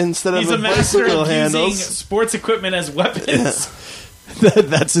about instead He's of a master bicycle of using handles? sports equipment as weapons.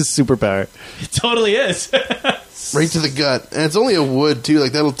 That's his superpower. It totally is. Right to the gut. And it's only a wood, too.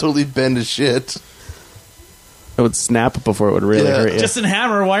 Like, that'll totally bend to shit. It would snap before it would really Yeah. hurt you. Justin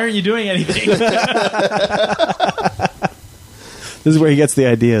Hammer, why aren't you doing anything? This is where he gets the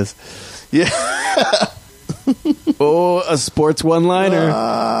ideas. Yeah. Oh, a sports one-liner.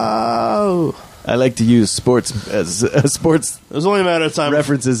 Oh. I like to use sports as sports. It was only a matter of time.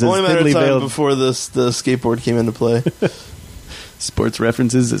 References only as a matter of thinly time veiled. before the skateboard came into play. Sports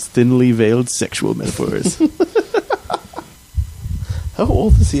references as thinly veiled sexual metaphors. How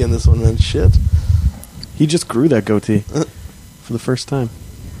old is he in this one, man? Shit. He just grew that goatee for the first time.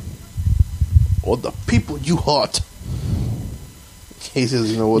 Oh, the people you haunt. Casey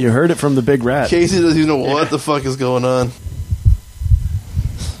doesn't know what. You heard it from the big rat. Casey doesn't even know what the fuck is going on.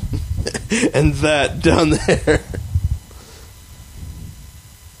 And that down there.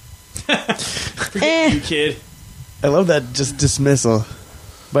 Forget you, kid. I love that just dismissal.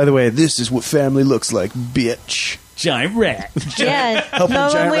 By the way, this is what family looks like, bitch. Giant rat. Yeah, Helping no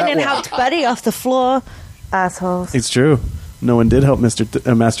one giant went rat and walk. helped Buddy off the floor. Assholes. It's true. No one did help Master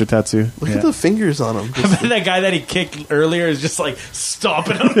Tatsu. Look at the fingers on him. Just- That guy that he kicked earlier is just like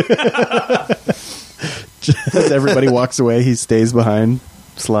stomping him. As everybody walks away, he stays behind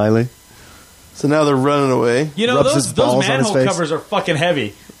slyly. so now they're running away. You know, Rubs his those balls on his manhole face. covers are fucking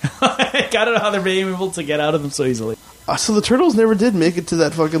heavy. I don't know how they're being able to get out of them so easily. So the turtles never did make it to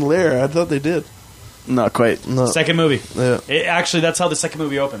that fucking lair. I thought they did. Not quite. No, Second movie. Yeah. Actually, that's how the second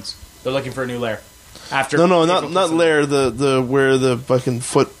movie opens. They're looking for a new lair. After no, April not Fool's lair. The where the fucking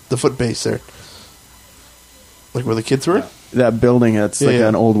foot base there, like where the kids were. That building, it's Yeah, like yeah.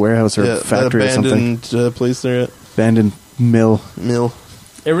 an old warehouse or Yeah, factory or that something. abandoned place there. Abandoned mill. Mill.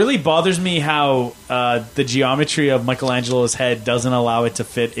 It really bothers me how the geometry of Michelangelo's head doesn't allow it to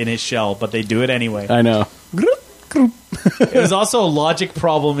fit in his shell, but they do it anyway. I know. It was also a logic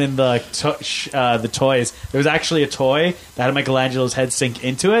problem in the toys. There was actually a toy that had Michelangelo's head sink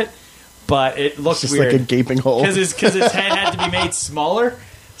into it, but it looked Just weird. like a gaping hole. Because his head had to be made smaller,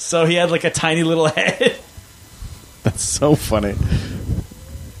 so he had like a tiny little head. That's so funny.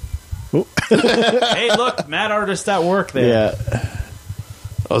 Ooh. Hey, look, Matt artist at work there. Yeah,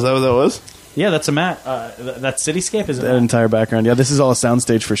 Oh, is that what that was? Yeah, that's a Matt. That cityscape is a that Matt. entire background. Yeah, this is all a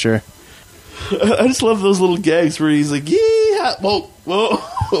soundstage for sure. I just love those little gags where he's like, yeah, whoa,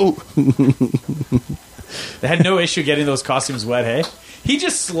 whoa. They had no issue getting those costumes wet, hey? He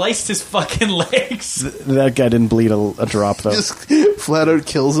just sliced his fucking legs. That guy didn't bleed a drop though. Just flat out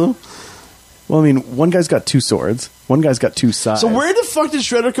kills him. Well, I mean, one guy's got 2 swords. One guy's got 2 sides. So where the fuck did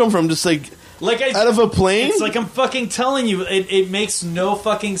Shredder come from? Just like out of a plane? It's like I'm fucking telling you, it makes no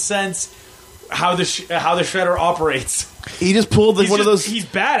fucking sense how the Shredder operates. He just pulled like He's one of just- those. he's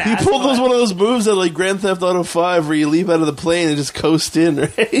badass, He pulled but- one of those moves at like Grand Theft Auto 5 where you leap out of the plane and just coast in,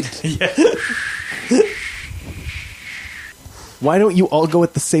 right? Why don't you all go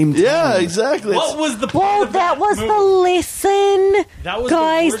at the same time? Yeah, exactly. What was the point Well, of that was move? the lesson. That was the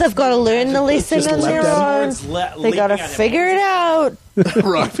Guys, worst they've got to move learn the ever. lesson Just on left their at own. him. They got to Leaping at him. figure it out.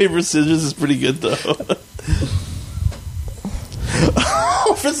 Rock, paper, scissors is pretty good though.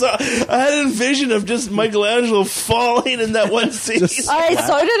 I had a vision of just Michelangelo falling in that one scene. So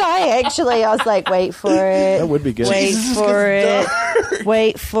did I, actually. I was like, wait for it. That would be good. Wait Jesus, for this it. gets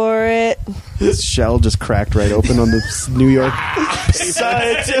Wait for it. This shell just cracked right open on the New York.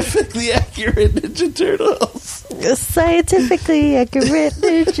 Scientifically accurate Ninja Turtles. Scientifically accurate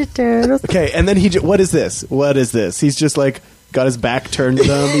Ninja Turtles. Okay, and then what is this? What is this? He's just like got his back turned to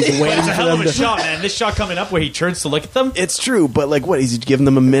them. He's waiting It's a for hell them of a to. shot, man. This shot coming up where he turns to look at them. It's true, but like, what? He's giving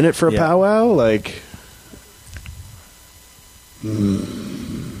them a minute for a Yeah. powwow? Like,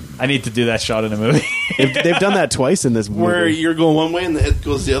 I need to do that shot in a movie. they've done that twice in this movie, Where you're going one way and the head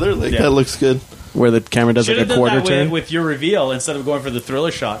goes the other. Like Yeah. that looks good. where the camera does Should like have a done quarter that turn. with your reveal instead of going for the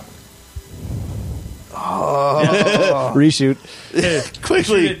thriller shot. Reshoot. Shoot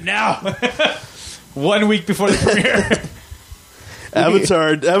Quickly, it now. 1 week before the premiere.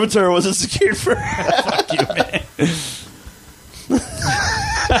 Avatar wasn't secured for. Fuck you, man.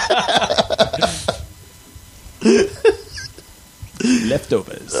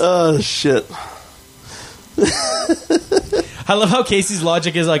 Leftovers. Oh shit! I love how Casey's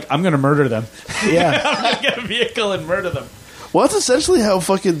logic is like, I'm going to murder them. Yeah, I'm going to get a vehicle and murder them. Well, that's essentially how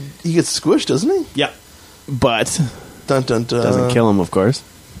fucking he gets squished, doesn't he? Yeah. but Dun dun dun. doesn't kill him, of course.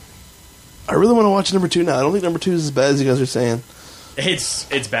 I really want to watch number 2 now. I don't think number 2 is as bad as you guys are saying. It's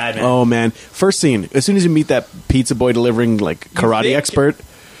bad, man. Oh man, first scene. As soon as you meet that pizza boy delivering like karate think- expert,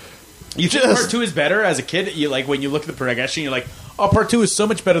 You think Just- part 2 is better as a kid? You like when you look at the progression, you're like, oh, part 2 is so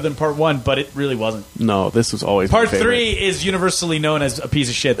much better than part 1, but it really wasn't. no, this was always my Part favorite. 3 is universally known as a piece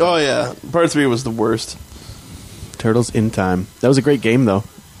of shit. Oh yeah, part 3 was the worst. Turtles in Time. That was a great game though.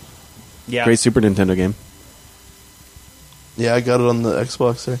 Yeah. Great Super Nintendo game. Yeah, I got it on the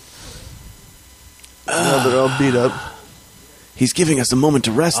Xbox there. Now they're all beat up. He's giving us a moment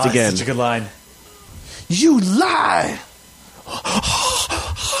to rest Oh, that's again. such a good line. You lie.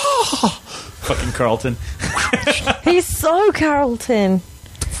 Fucking Carlton. He's so Carlton.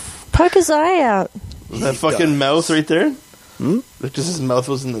 Poke his eye out. That fucking mouth right there. Like just his mouth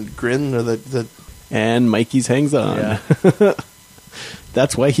was in the grin or the. And Mikey's hangs on. Yeah.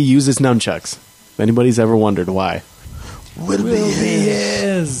 That's why he uses nunchucks. If anybody's ever wondered why. Will be.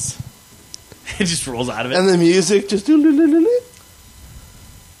 is. It just rolls out of it. And the music just.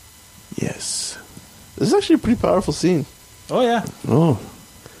 Yes. This is actually a pretty powerful scene. Oh, yeah. Oh.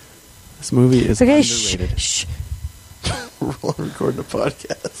 This movie is Okay, underrated. shh. We're all recording a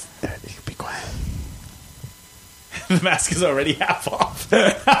podcast. Be quiet. The mask is already half off.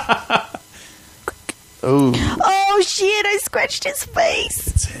 Oh, Oh shit! I scratched his face.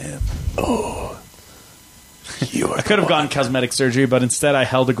 It's him. You are I could have gone cosmetic surgery, but instead I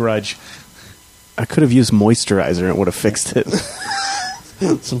held a grudge. I could have used moisturizer and it would have fixed it.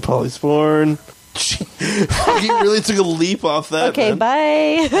 some polysporin. He really took a leap off that. Okay, man.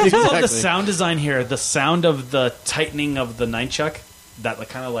 bye. I love the sound design here. The sound of the tightening of the nunchuck. That like,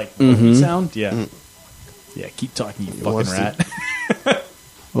 kind of like sound. Yeah. Yeah, keep talking, you fucking wants to- rat.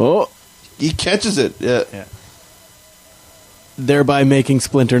 Oh. He catches it. Yeah. Yeah. Thereby making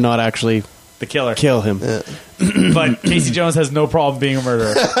Splinter not actually The killer. kill him. Yeah. But Casey Jones has no problem being a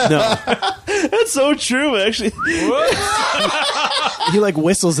murderer. No. That's so true, actually. He like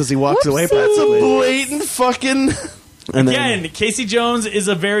whistles as he walks away Whoopsie. practically. Blatant fucking. And then, Again, Casey Jones is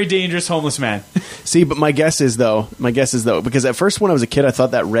a very dangerous homeless man. see, but my guess is though, because at first when I was a kid, I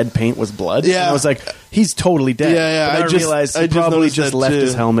thought that red paint was blood. Yeah. And I was like, he's totally dead. Yeah, yeah, But I I just- realized I he just probably noticed just that left too.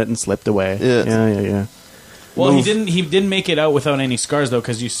 his helmet and slipped away. Yeah. Yeah. Well, move. he didn't make it out without any scars though,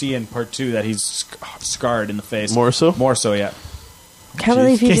 because you see in part 2 that he's scarred in the face. More so? More so, yeah. Can't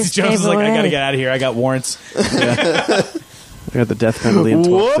believe you Casey just Jones gave is like, away. I gotta get out of here. I got warrants. I got the death penalty in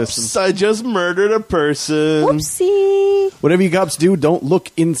 12 Whoops! systems. I just murdered a person. Whoopsie. Whatever you cops do, don't look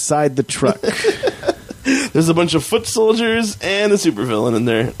inside the truck. There's a bunch of foot soldiers and a supervillain in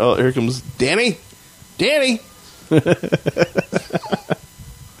there. Oh, here comes Danny. Danny.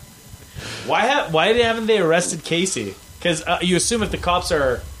 Why haven't they arrested Casey? Because you assume if the cops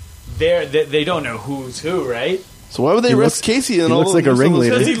are there, they don't know who's who, right? So why would they He arrest looks- Casey? And he all looks of like a most of those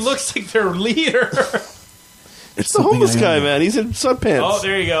ringleader. Because he kids? looks like their leader. It's the homeless guy, man. He's in sweatpants. Oh,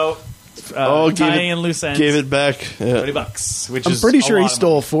 there you go. Gave Tying it- in loose ends. Gave it back. Yeah. $20, which I'm is pretty a sure he lot of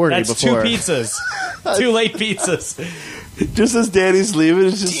stole money. 40 That's before. 2 pizzas. 2 late pizzas. Just as Danny's leaving,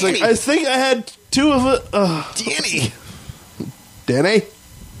 it's just Danny. like, I think I had 2 of it. Danny. Danny?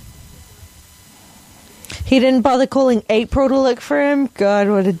 He didn't bother calling April to look for him. God,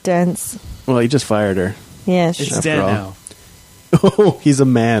 what a dunce. Well, he just fired her. Yes. It's After dead all. now. Oh, he's a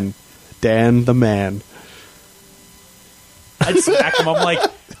man. Dan the man. I'd smack him. I'm like,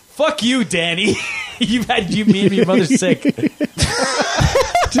 fuck you, Danny. You made your mother sick.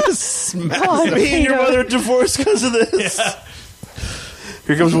 Just smack. God, Me and your Peter. mother divorced because of this.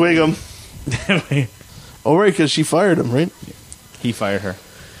 Here comes Wiggum. Oh, right, because she fired him, right? He fired her.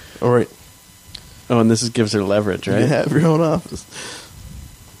 All right. Oh, and this gives her leverage, You right? have your own office.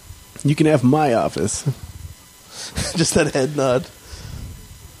 You can have my office. Just that head nod.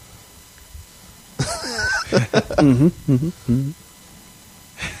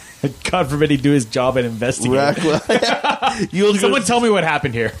 God forbid he do his job and investigate. Rackwell. You'll Someone tell me what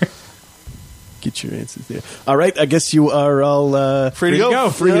happened here. Get your answers there. All right, I guess you are all Free to go.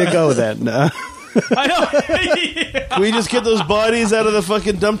 free to go then. I know. Can we just get those bodies out of the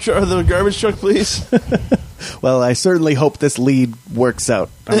fucking dump truck or the garbage truck, please? Well, I certainly hope this lead works out.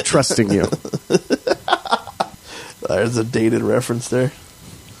 I'm trusting you. There's a dated reference there.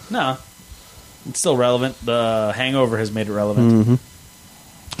 No. It's still relevant. The Hangover has made it relevant.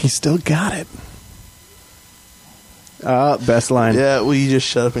 He still got it. Best line. Yeah, will you just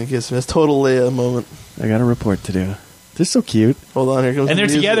shut up and kiss me? It's total Leia moment. I got a report to do. They're so cute. Hold on, here comes And the they're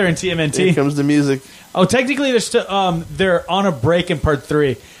music. together in Here TMNT. comes the music. Oh, technically they're still they're on a break in part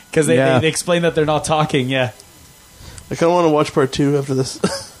 3 because Yeah. they explain that they're not talking. Yeah, I kind of want to watch part 2 after this.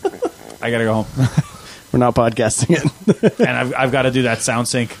 I gotta go home, We're not podcasting it. and I've got to do that sound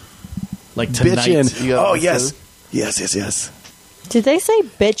sync like tonight. Bitchin'. You got Oh, it. yes. Yes. Did they say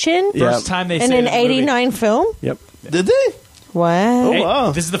bitchin'? Yeah. First time they In say an it in the movie. 89 film? Yep. Did they? Wow. Hey,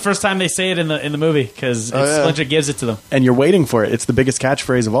 wow. This is the first time they say it in the movie because Oh, yeah. Splinter gives it to them. And you're waiting for it. It's the biggest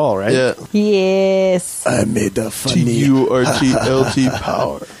catchphrase of all, right? Yeah. Yes. I made the funny. T-U-R-T-L-T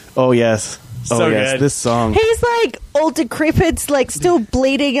power. Oh, yes. Oh, So yes. good. This song. He's like all decrepit, like still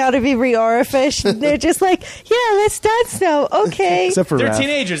bleeding out of every orifice. And they're just like, yeah, let's dance now. Okay. Except for They're Raph.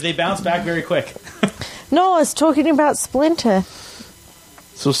 teenagers. They bounce back very quick. No, I was talking about Splinter.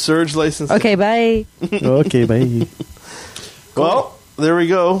 So Surge licensed. Okay, bye. Okay, bye. Well, there we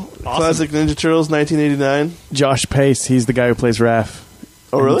go. Classic Ninja Turtles, 1989. Josh Pace, he's the guy who plays Raph.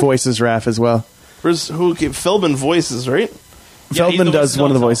 Oh, And really? voices Raph as well. Where's who? Feldman voices, right? Yeah, he's Feldman the does one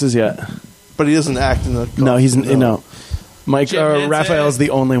one of the who's voices, yeah. But he doesn't act in the. No, he's no. Mike Jim Henson. Raphael's the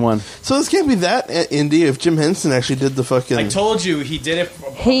only one. So this can't be that indie if Jim Henson actually did the fucking. I told you he did it.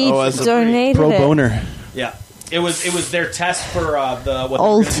 He Oh, as a donated Pro it. boner. Yeah, it was their test for the what they were gonna do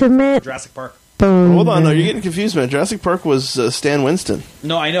Ultimate for Jurassic Park. Boom. Hold on, no, you're getting confused, man. Jurassic Park was Stan Winston.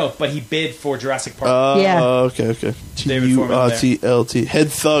 No, I know, but he bid for Jurassic Park. Yeah. Okay. David Foreman there. T-U-R-T-L-T. Head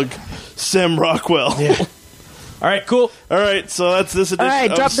thug, Sam Rockwell. All right, cool. All right, so that's this edition All right,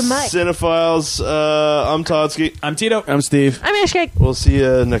 of drop the mic. Cinephiles. I'm Todsky. I'm Tito. I'm Steve. I'm Ashcake. We'll see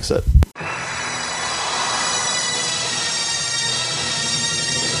you next set.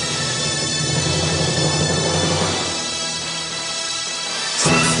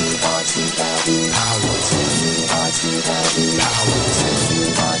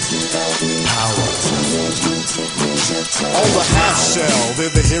 On the half shell, they're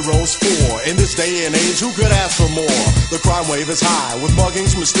the heroes for. In this day and age, who could ask for more? The crime wave is high, with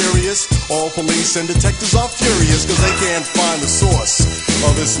muggings mysterious. All police and detectives are furious, cause they can't find the source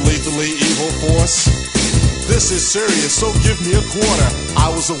of this lethally evil force. This is serious, so give me a quarter.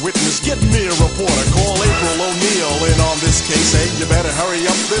 I was a witness, get me a reporter. Call April O'Neil in on this case. Hey, you better hurry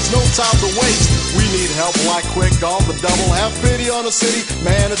up, there's no time to waste. We need help like quick on the double. Have pity on the city,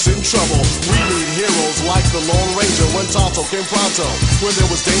 man, it's in trouble. We need heroes like the Lone Ranger. When Tonto came pronto, when there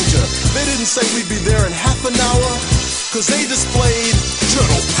was danger. They didn't say we'd be there in half an hour, cause they displayed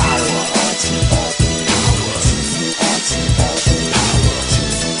turtle power.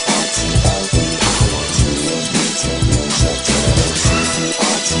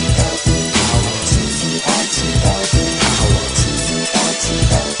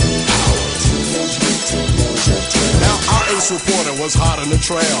 This reporter was hot on the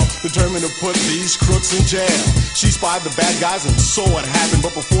trail, determined to put these crooks in jail. She spied the bad guys and saw what happened,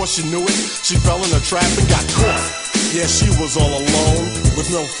 but before she knew it, she fell in a trap and got caught. Yeah, she was all alone, with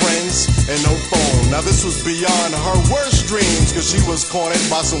no friends and no phone. Now this was beyond her worst dreams, cause she was cornered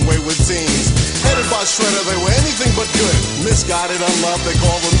by some wayward teens. Headed by Shredder, they were anything but good. Misguided, unloved, they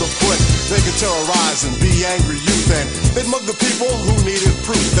called them the Foot. They could terrorize and be angry youth, and they'd mug the people who needed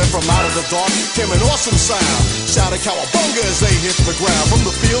proof. Then from out of the dark came an awesome sound, shouted cowabunga as they hit the ground. From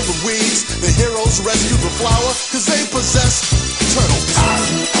the field of weeds, the heroes rescued the flower, cause they possessed turtle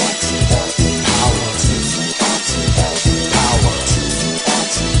power.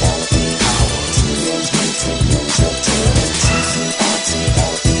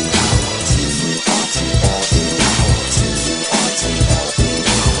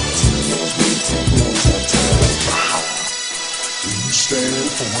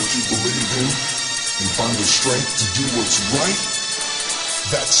 Stand for what you believe in and find the strength to do what's right.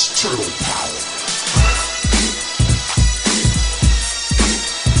 That's turtle power.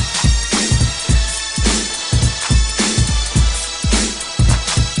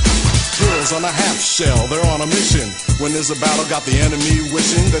 Heroes on a half shell, they're on a mission. When there's a battle, got the enemy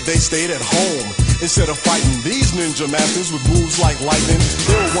wishing that they stayed at home. Instead of fighting these ninja masters with moves like lightning,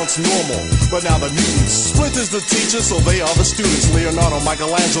 they were once normal, but now they're mutants. Splinter's the teacher, so they are the students. Leonardo,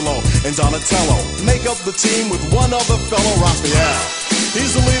 Michelangelo, and Donatello make up the team with one other fellow, Raphael.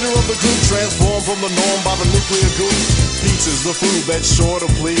 He's the leader of the group, transformed from the norm by the nuclear goop. Pizza's the food that's sure to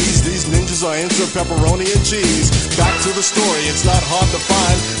please. These ninjas are into pepperoni and cheese. Back to the story, it's not hard to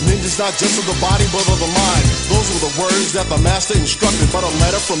find. Ninjas not just of the body, but of the mind. Those were the words that the master instructed, but a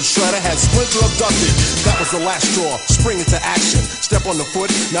letter from Shredder had Splinter abducted. That was the last straw, spring into action. Step on the foot,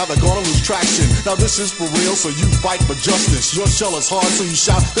 now they're gonna lose traction. Now this is for real, so you fight for justice. Your shell is hard, so you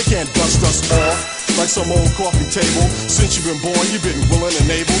shout, they can't dust us off. Like some old coffee table. Since you've been born, you've been willing and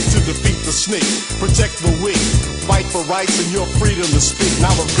able to defeat the snake, protect the weak, fight for rights and your freedom to speak.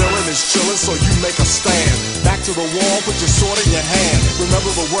 Now the villain is chilling, so you make a stand. Back to the wall, put your sword in your hand.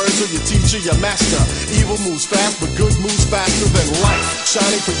 Remember the words of your teacher, your master. Evil moves fast, but good moves faster than light.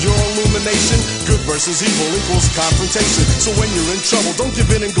 Shining for your illumination. Good versus evil equals confrontation. So when you're in trouble, don't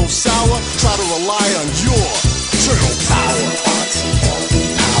give in and go sour. Try to rely on your turtle power.